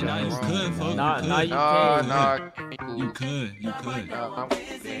could, folks. You could.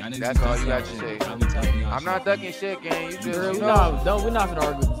 That's all you got to say. I'm not ducking shit, gang. You just, we're not gonna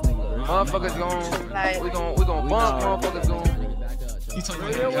argue with this nigga, bro. Motherfuckers we gon' bump. Motherfuckers gon'. You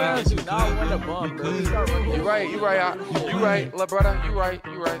talking about You right, little brother. You right.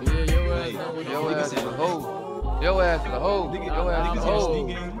 Yeah, Your ass is a hoe. Your ass is a hoe.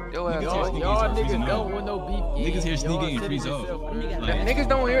 Y'all niggas don't want no beef. Niggas hear sneaking and freeze off. Niggas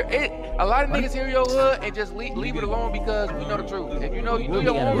don't hear it. A lot of niggas hear your hood and just leave it alone because we know the truth. If you know, you do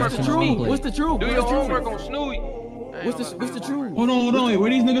your homework on Snoop. What's the truth? Do your homework on Snoop. What's the truth? Hold on. Where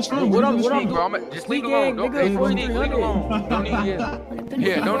these niggas from? What I'm just leave it alone. Don't leave it alone.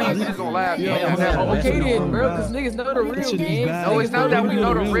 Don't even just gonna laugh. Okay then, bro, cause niggas know the real game. No, it's not that we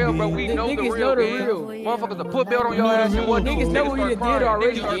know the real, bro. We know the real game. Motherfuckers will put belt on your ass and what? Niggas know what you did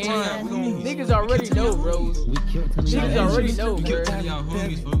already, niggas already know, bro. Niggas already know, bro.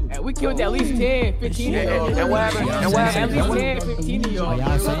 And we killed at least 10, 15 of y'all. And what happened? At least 10, 15 of y'all.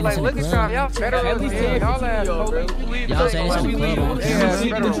 Like, look at y'all. Y'all better at least 10, 15 of y'all, bro. Y'all saying this on the club. What's your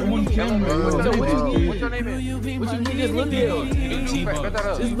name? What you mean? Just look there.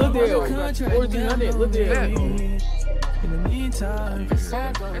 Just look there. 1400. Look there. In the meantime,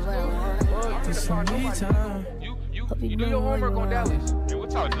 You do your homework on Dallas. Hey,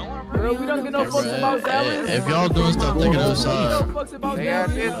 what y'all doing, bro? We don't get no fucks about Dallas. If y'all doing stuff, take it outside. They ass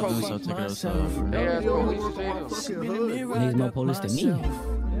is Doing police. stuff, take it outside. They ass police to say them. Needs more police than me.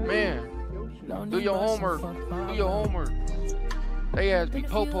 Man, do your homework. Do your homework. They ass be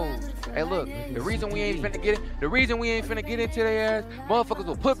popos. Hey, look, the reason we ain't finna get into their ass, motherfuckers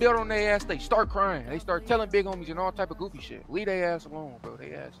will put belt on their ass, they start crying. They start telling big homies and all type of goofy shit. Leave their ass alone, bro.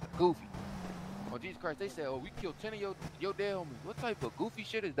 They ass goofy. Oh, Jesus Christ, they said, oh, we killed 10 of your dead homies. What type of goofy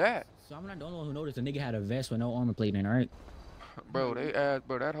shit is that? So I'm not the only one who noticed a nigga had a vest with no armor plate in, right? Bro, they ass,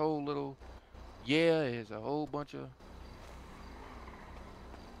 bro, that whole little, is a whole bunch of.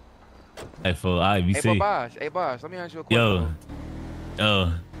 Hey, fool, IBC. Hey, boss, let me ask you a question.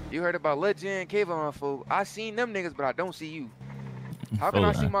 Yo. You heard about Legend and Kayvon, fool. I seen them niggas, but I don't see you. How can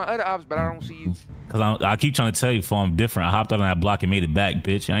I see my other ops, but I don't see you? Cause I keep trying to tell you, fool, I'm different. I hopped out on that block and made it back,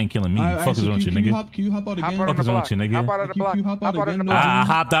 bitch. I ain't killing me. Fuck is wrong with you, nigga? Can you hop out again? Fuck is wrong with you, nigga? Hop out of the block. I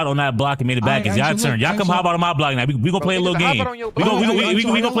hopped out on that block and made it back. It's your turn. Y'all come hop out of my block now. We gonna play a little game. We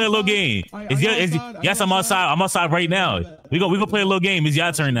gonna play a little game. Yes, I'm outside. I'm outside right now. We gonna play a little game. It's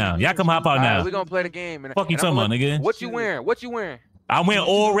your turn now. Y'all come hop out now. We gonna play the game. Fuck you talking about, nigga? What you wearing? What you wearing? I went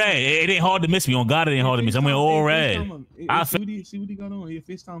all red. It ain't hard to miss me. On God, it ain't hard to miss. I went all red. See what he got on? Yeah,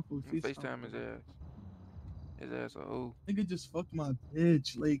 FaceTime for FaceTime his ass. His ass a hoe. Nigga just fucked my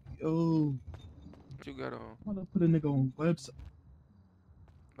bitch. Like, yo. What you got on? I'm gonna put a nigga on website.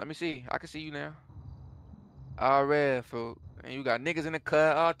 Let me see. I can see you now. All red, fool. And you got niggas in the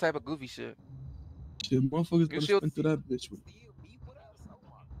cut, all type of goofy shit. Shit, motherfuckers gotta spend through that bitch with.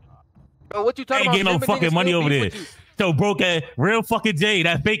 Bro, what you talking about? Ain't getting no fucking money over there. So broke ass, real fucking J,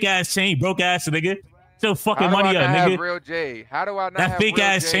 that fake ass chain, broke ass nigga. So fucking money up, nigga. Real J. How do I not that fake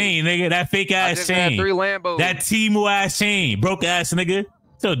ass chain, nigga? That fake ass chain. 3 Lambos. That Timu ass chain, broke ass nigga.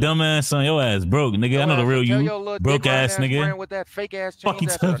 So dumb ass son, your ass broke, nigga. I know the real you, broke ass nigga. With that fake ass chain,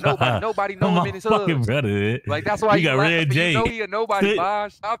 nobody know him in his hood. Fucking brother, like that's why you got red J. Nobody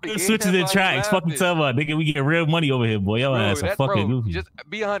buys. Switches the tracks, fucking tell about nigga. We get real money over here, boy. Your ass a fucking goofy. Just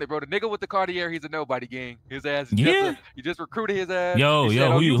be 100, bro. The nigga with the Cartier, he's a nobody gang. His ass, you just recruited his ass. Yo,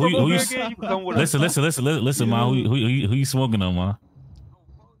 who you? Listen, man. Who you smoking on, man?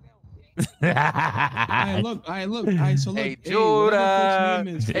 Alright, look. So look. Hey, Judah.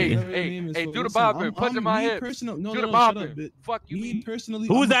 Hey, Judah Bobber, punching my head. Judah Bobber. Fuck you. Me personally.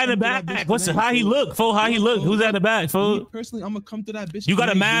 Who's that in the back? What's how he look, fool? How he look? Who's that in the back, fool? Personally, I'm gonna come to that bitch. You got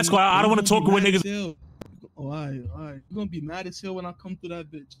a mask on. I don't want to talk with niggas. Alright. You're gonna be mad as hell when I come to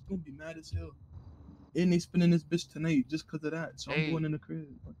that bitch. You're gonna be mad as hell. And they spinning this bitch tonight just cause of that. So I'm going in the crib.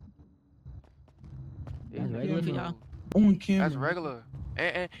 That's regular for y'all? On camera. That's regular.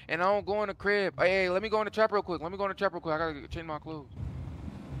 And I don't go in the crib. Hey, let me go in the trap real quick. I gotta change my clothes.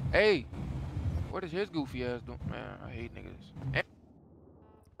 Hey, what is his goofy ass doing? Man, I hate niggas.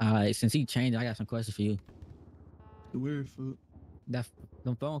 Alright, since he changed, I got some questions for you. The weird food. That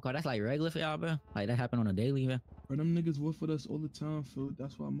them phone call, that's like regular for y'all, bro? Like that happen on a daily, man? Bro, them niggas woof with us all the time, food.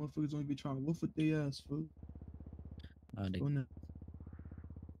 That's why motherfuckers don't be trying to woof with their ass, food.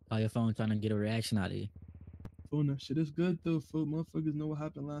 Your phone trying to get a reaction out of you. Phone that shit is good though, fool. Motherfuckers know what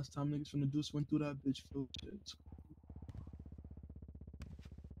happened last time. Niggas from the Deuce went through that bitch, fool. Shit.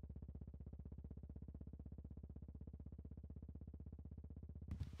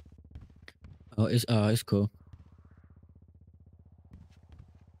 Oh, it's cool.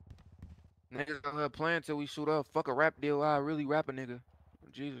 Niggas out here playing till we shoot up. Fuck a rap deal. I really rap a nigga.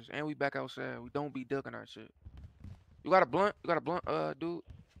 Jesus, and we back outside. We don't be ducking our shit. You got a blunt? Dude?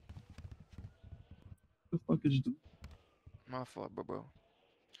 The fuck is you do? My fault, bro.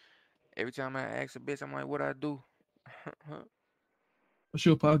 Every time I ask a bitch, I'm like, what I do? What's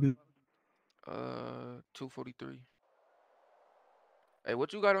your pocket? 243. Hey,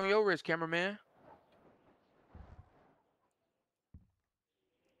 what you got on your wrist, cameraman?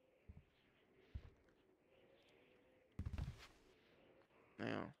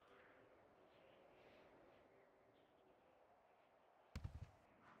 Damn.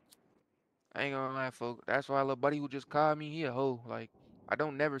 I ain't gonna lie, folks. That's why little buddy who just called me, he a hoe. Like, I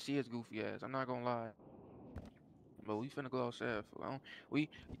don't never see his goofy ass. I'm not gonna lie. But we finna go outside, fool.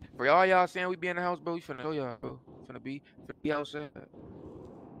 For y'all saying we be in the house, bro, we finna show y'all, bro. Finna be outside.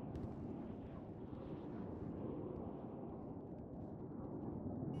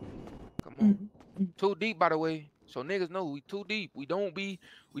 Come on. Too deep, by the way. So niggas know we too deep. We don't be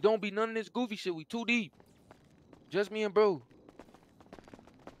none of this goofy shit. We too deep. Just me and bro.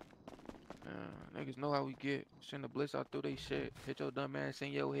 Niggas know how we get. Send the blitz out through they shit. Hit your dumb ass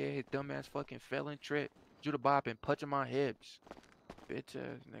in your head. Hit dumb ass fucking felon trip. Judah Bob and punching my hips. Bitch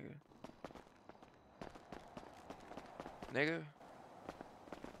ass nigga. nigga.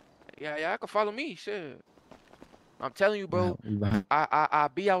 Yeah, I can follow me, shit. I'm telling you, bro. I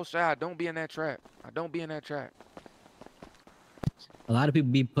be outside. Don't be in that trap. I don't be in that trap. A lot of people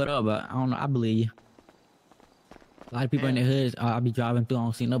be put up, but I don't know. I believe you. A lot of people in the hoods. I be driving through. I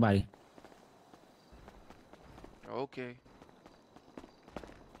don't see nobody. Okay.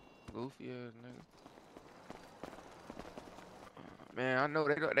 Goofy ass nigga. Man, I know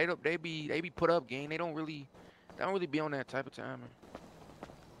they be put up, gang. They don't really be on that type of timing.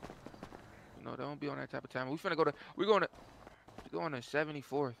 You know, they don't be on that type of timing. We're going to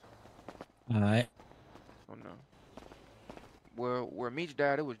 74th. All right. Oh no. Where Meech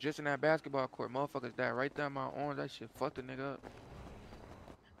died, it was just in that basketball court. Motherfuckers died right there in my arms. That shit fucked the nigga up.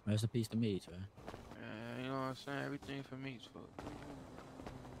 Rest in peace to Meech, man. Yeah, you know what I'm saying? Everything for Meech, fuck.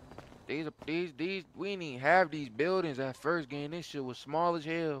 These we didn't even have these buildings at first, gang. This shit was small as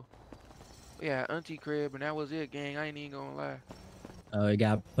hell. We had auntie crib and that was it, gang. I ain't even gonna lie. Oh, it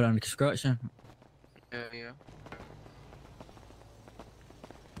got put under construction. Yeah.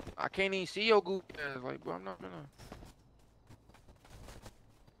 I can't even see your goofy ass, like, bro. I'm not gonna.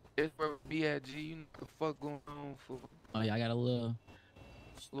 It's where we at, G. You know what the fuck going on, for? Oh yeah, I got a little.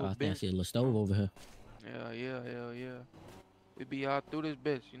 I think I see a little stove over here. Yeah. We be out through this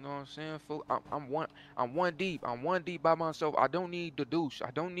bitch, you know what I'm saying, fool? I'm one deep. I'm one deep by myself. I don't need the douche.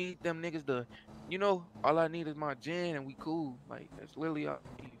 I don't need them niggas to, you know. All I need is my gin and we cool. Like that's literally all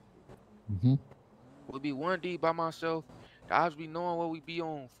I need. We'll be one deep by myself. Guys be knowing what we be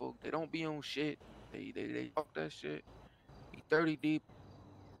on, folk. They don't be on shit. They talk that shit. Be 30 deep.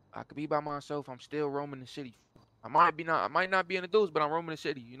 I could be by myself. I'm still roaming the city. I might not be in the douche, but I'm roaming the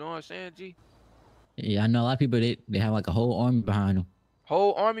city. You know what I'm saying, G? Yeah, I know a lot of people. They have like a whole army behind them.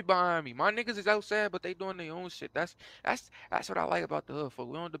 Whole army behind me. My niggas is outside, but they doing their own shit. That's what I like about the hood, folk.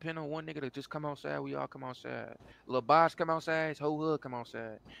 We don't depend on one nigga to just come outside. We all come outside. Lil Boss come outside. His whole hood come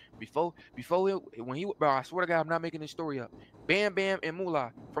outside. Bro, I swear to God, I'm not making this story up. Bam Bam and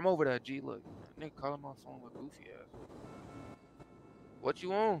Moolah from over there. G, look, nigga calling my phone with goofy ass. What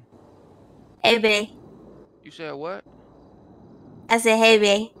you on? Hey, babe. You said what? I said, hey,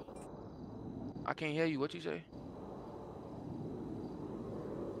 babe. I can't hear you. What you say?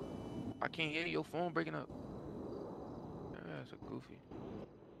 I can't hear you. Your phone breaking up. That's a goofy.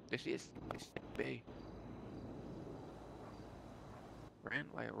 This is babe.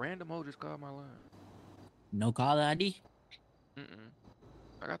 Random hoe just called my line. No caller ID?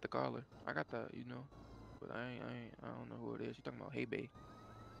 I got the caller. I got the, you know. But I don't know who it is. You talking about hey babe.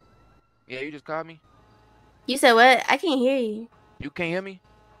 Yeah, you just called me? You said what? I can't hear you. You can't hear me?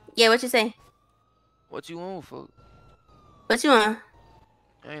 Yeah, what you say? What you on, folk? What you on?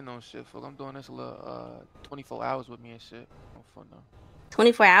 I ain't no shit, folk. I'm doing this a little 24 hours with me and shit. No fun though.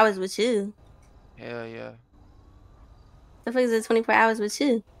 24 hours with you? Hell yeah. The fuck is it 24 hours with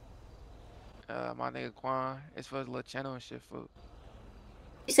you? My nigga Quan. It's for his little channel and shit, folk.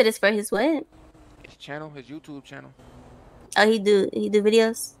 You said it's for his what? His channel, his YouTube channel. Oh, he do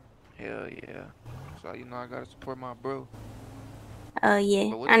videos? Hell yeah. So you know I gotta support my bro. Oh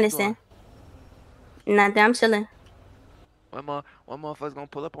yeah, I understand. Nothing, I'm chilling. One motherfucker's gonna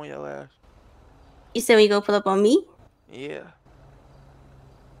pull up on your ass. You said we go pull up on me? Yeah.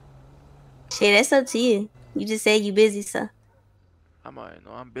 Shit, that's up to you. You just said you busy, so.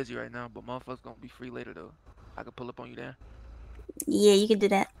 I'm busy right now, but motherfuckers gonna be free later though. I can pull up on you then. Yeah, you can do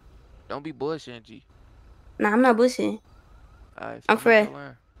that. Don't be bullshitting, G. Nah, I'm not bullshitting. Alright, I'm for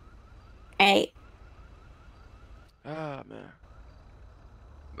real. Alright. Ah, man.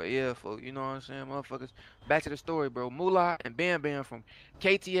 But yeah, folk, you know what I'm saying, motherfuckers. Back to the story, bro. Moolah and Bam Bam from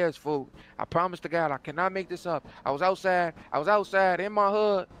KTS, folk. I promise to God, I cannot make this up. I was outside in my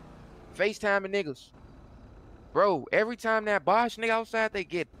hood, FaceTiming niggas. Bro, every time that Bosch nigga outside, they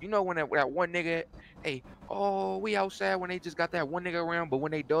get, you know, when that one nigga, hey, oh, we outside when they just got that one nigga around, but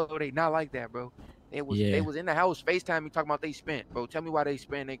when they do, they not like that, bro. They was in the house FaceTime me talking about they spent, bro. Tell me why they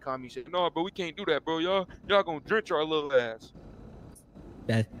spent. They call me and said, no, bro, we can't do that, bro. Y'all gonna drench our little ass.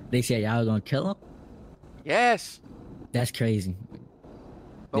 That they said y'all gonna kill him? Yes. That's crazy.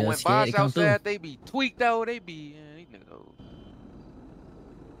 But when Bosch outside, they be tweaked out. They be, these niggas.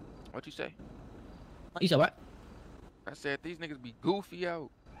 What you say? You said what? I said these niggas be goofy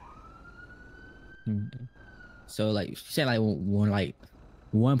out. So like you said, like when like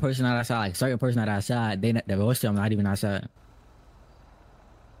one person not outside, like certain person not outside, the rest of them not even outside.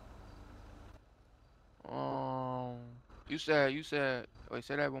 You said. Wait,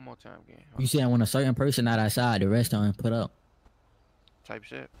 say that one more time again. You said when a certain person not outside, the rest of them put up. Type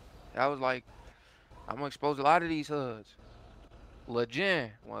shit. I was like, I'm gonna expose a lot of these hoods. Lil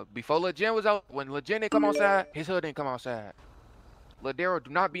Jen, well, before Lil Jen was out, when Lil Jen didn't come outside, his hood didn't come outside. Lil Daryl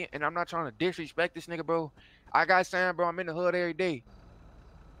do not be, and I'm not trying to disrespect this nigga, bro. I got signed, bro. I'm in the hood every day.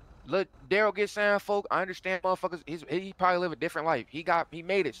 Look, Daryl get signed, folk. I understand, motherfuckers. He probably live a different life. He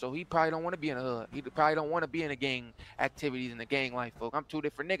made it, so he probably don't want to be in the hood. He probably don't want to be in the gang activities and the gang life, folk. I'm two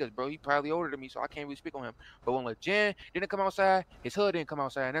different niggas, bro. He probably older than me, so I can't really speak on him. But when Jen didn't come outside, his hood didn't come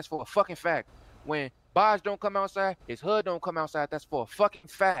outside, and that's for a fucking fact. When Bodge don't come outside, his hood don't come outside. That's for a fucking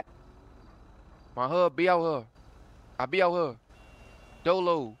fact. My hood be out here. I be out here.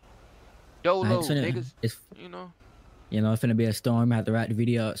 Dolo, niggas. You know. You know, it's finna be a storm. I have to write the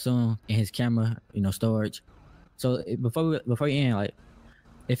video up soon in his camera, you know, storage. So before you end, like,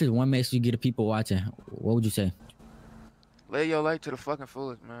 if it's one message you get to people watching, what would you say? Lay your life to the fucking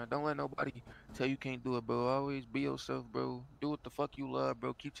fullest, man. Don't let nobody tell you can't do it, bro. Always be yourself, bro. Do what the fuck you love,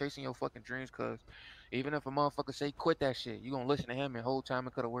 bro. Keep chasing your fucking dreams, cause even if a motherfucker say quit that shit, you gonna listen to him and whole time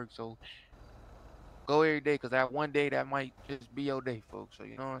it could have worked. So go every day, cause that one day that might just be your day, folks. So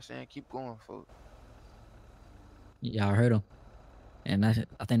you know what I'm saying? Keep going, folks. Y'all heard him. And I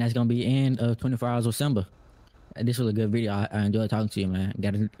think that's gonna be the end of 24 Hours with Simba. This was a good video. I enjoyed talking to you, man.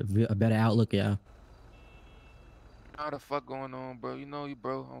 Got a better outlook, y'all. What the fuck going on, bro? You know you,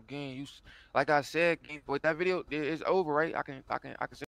 bro. Again, you like I said, with that video, it's over, right? I can say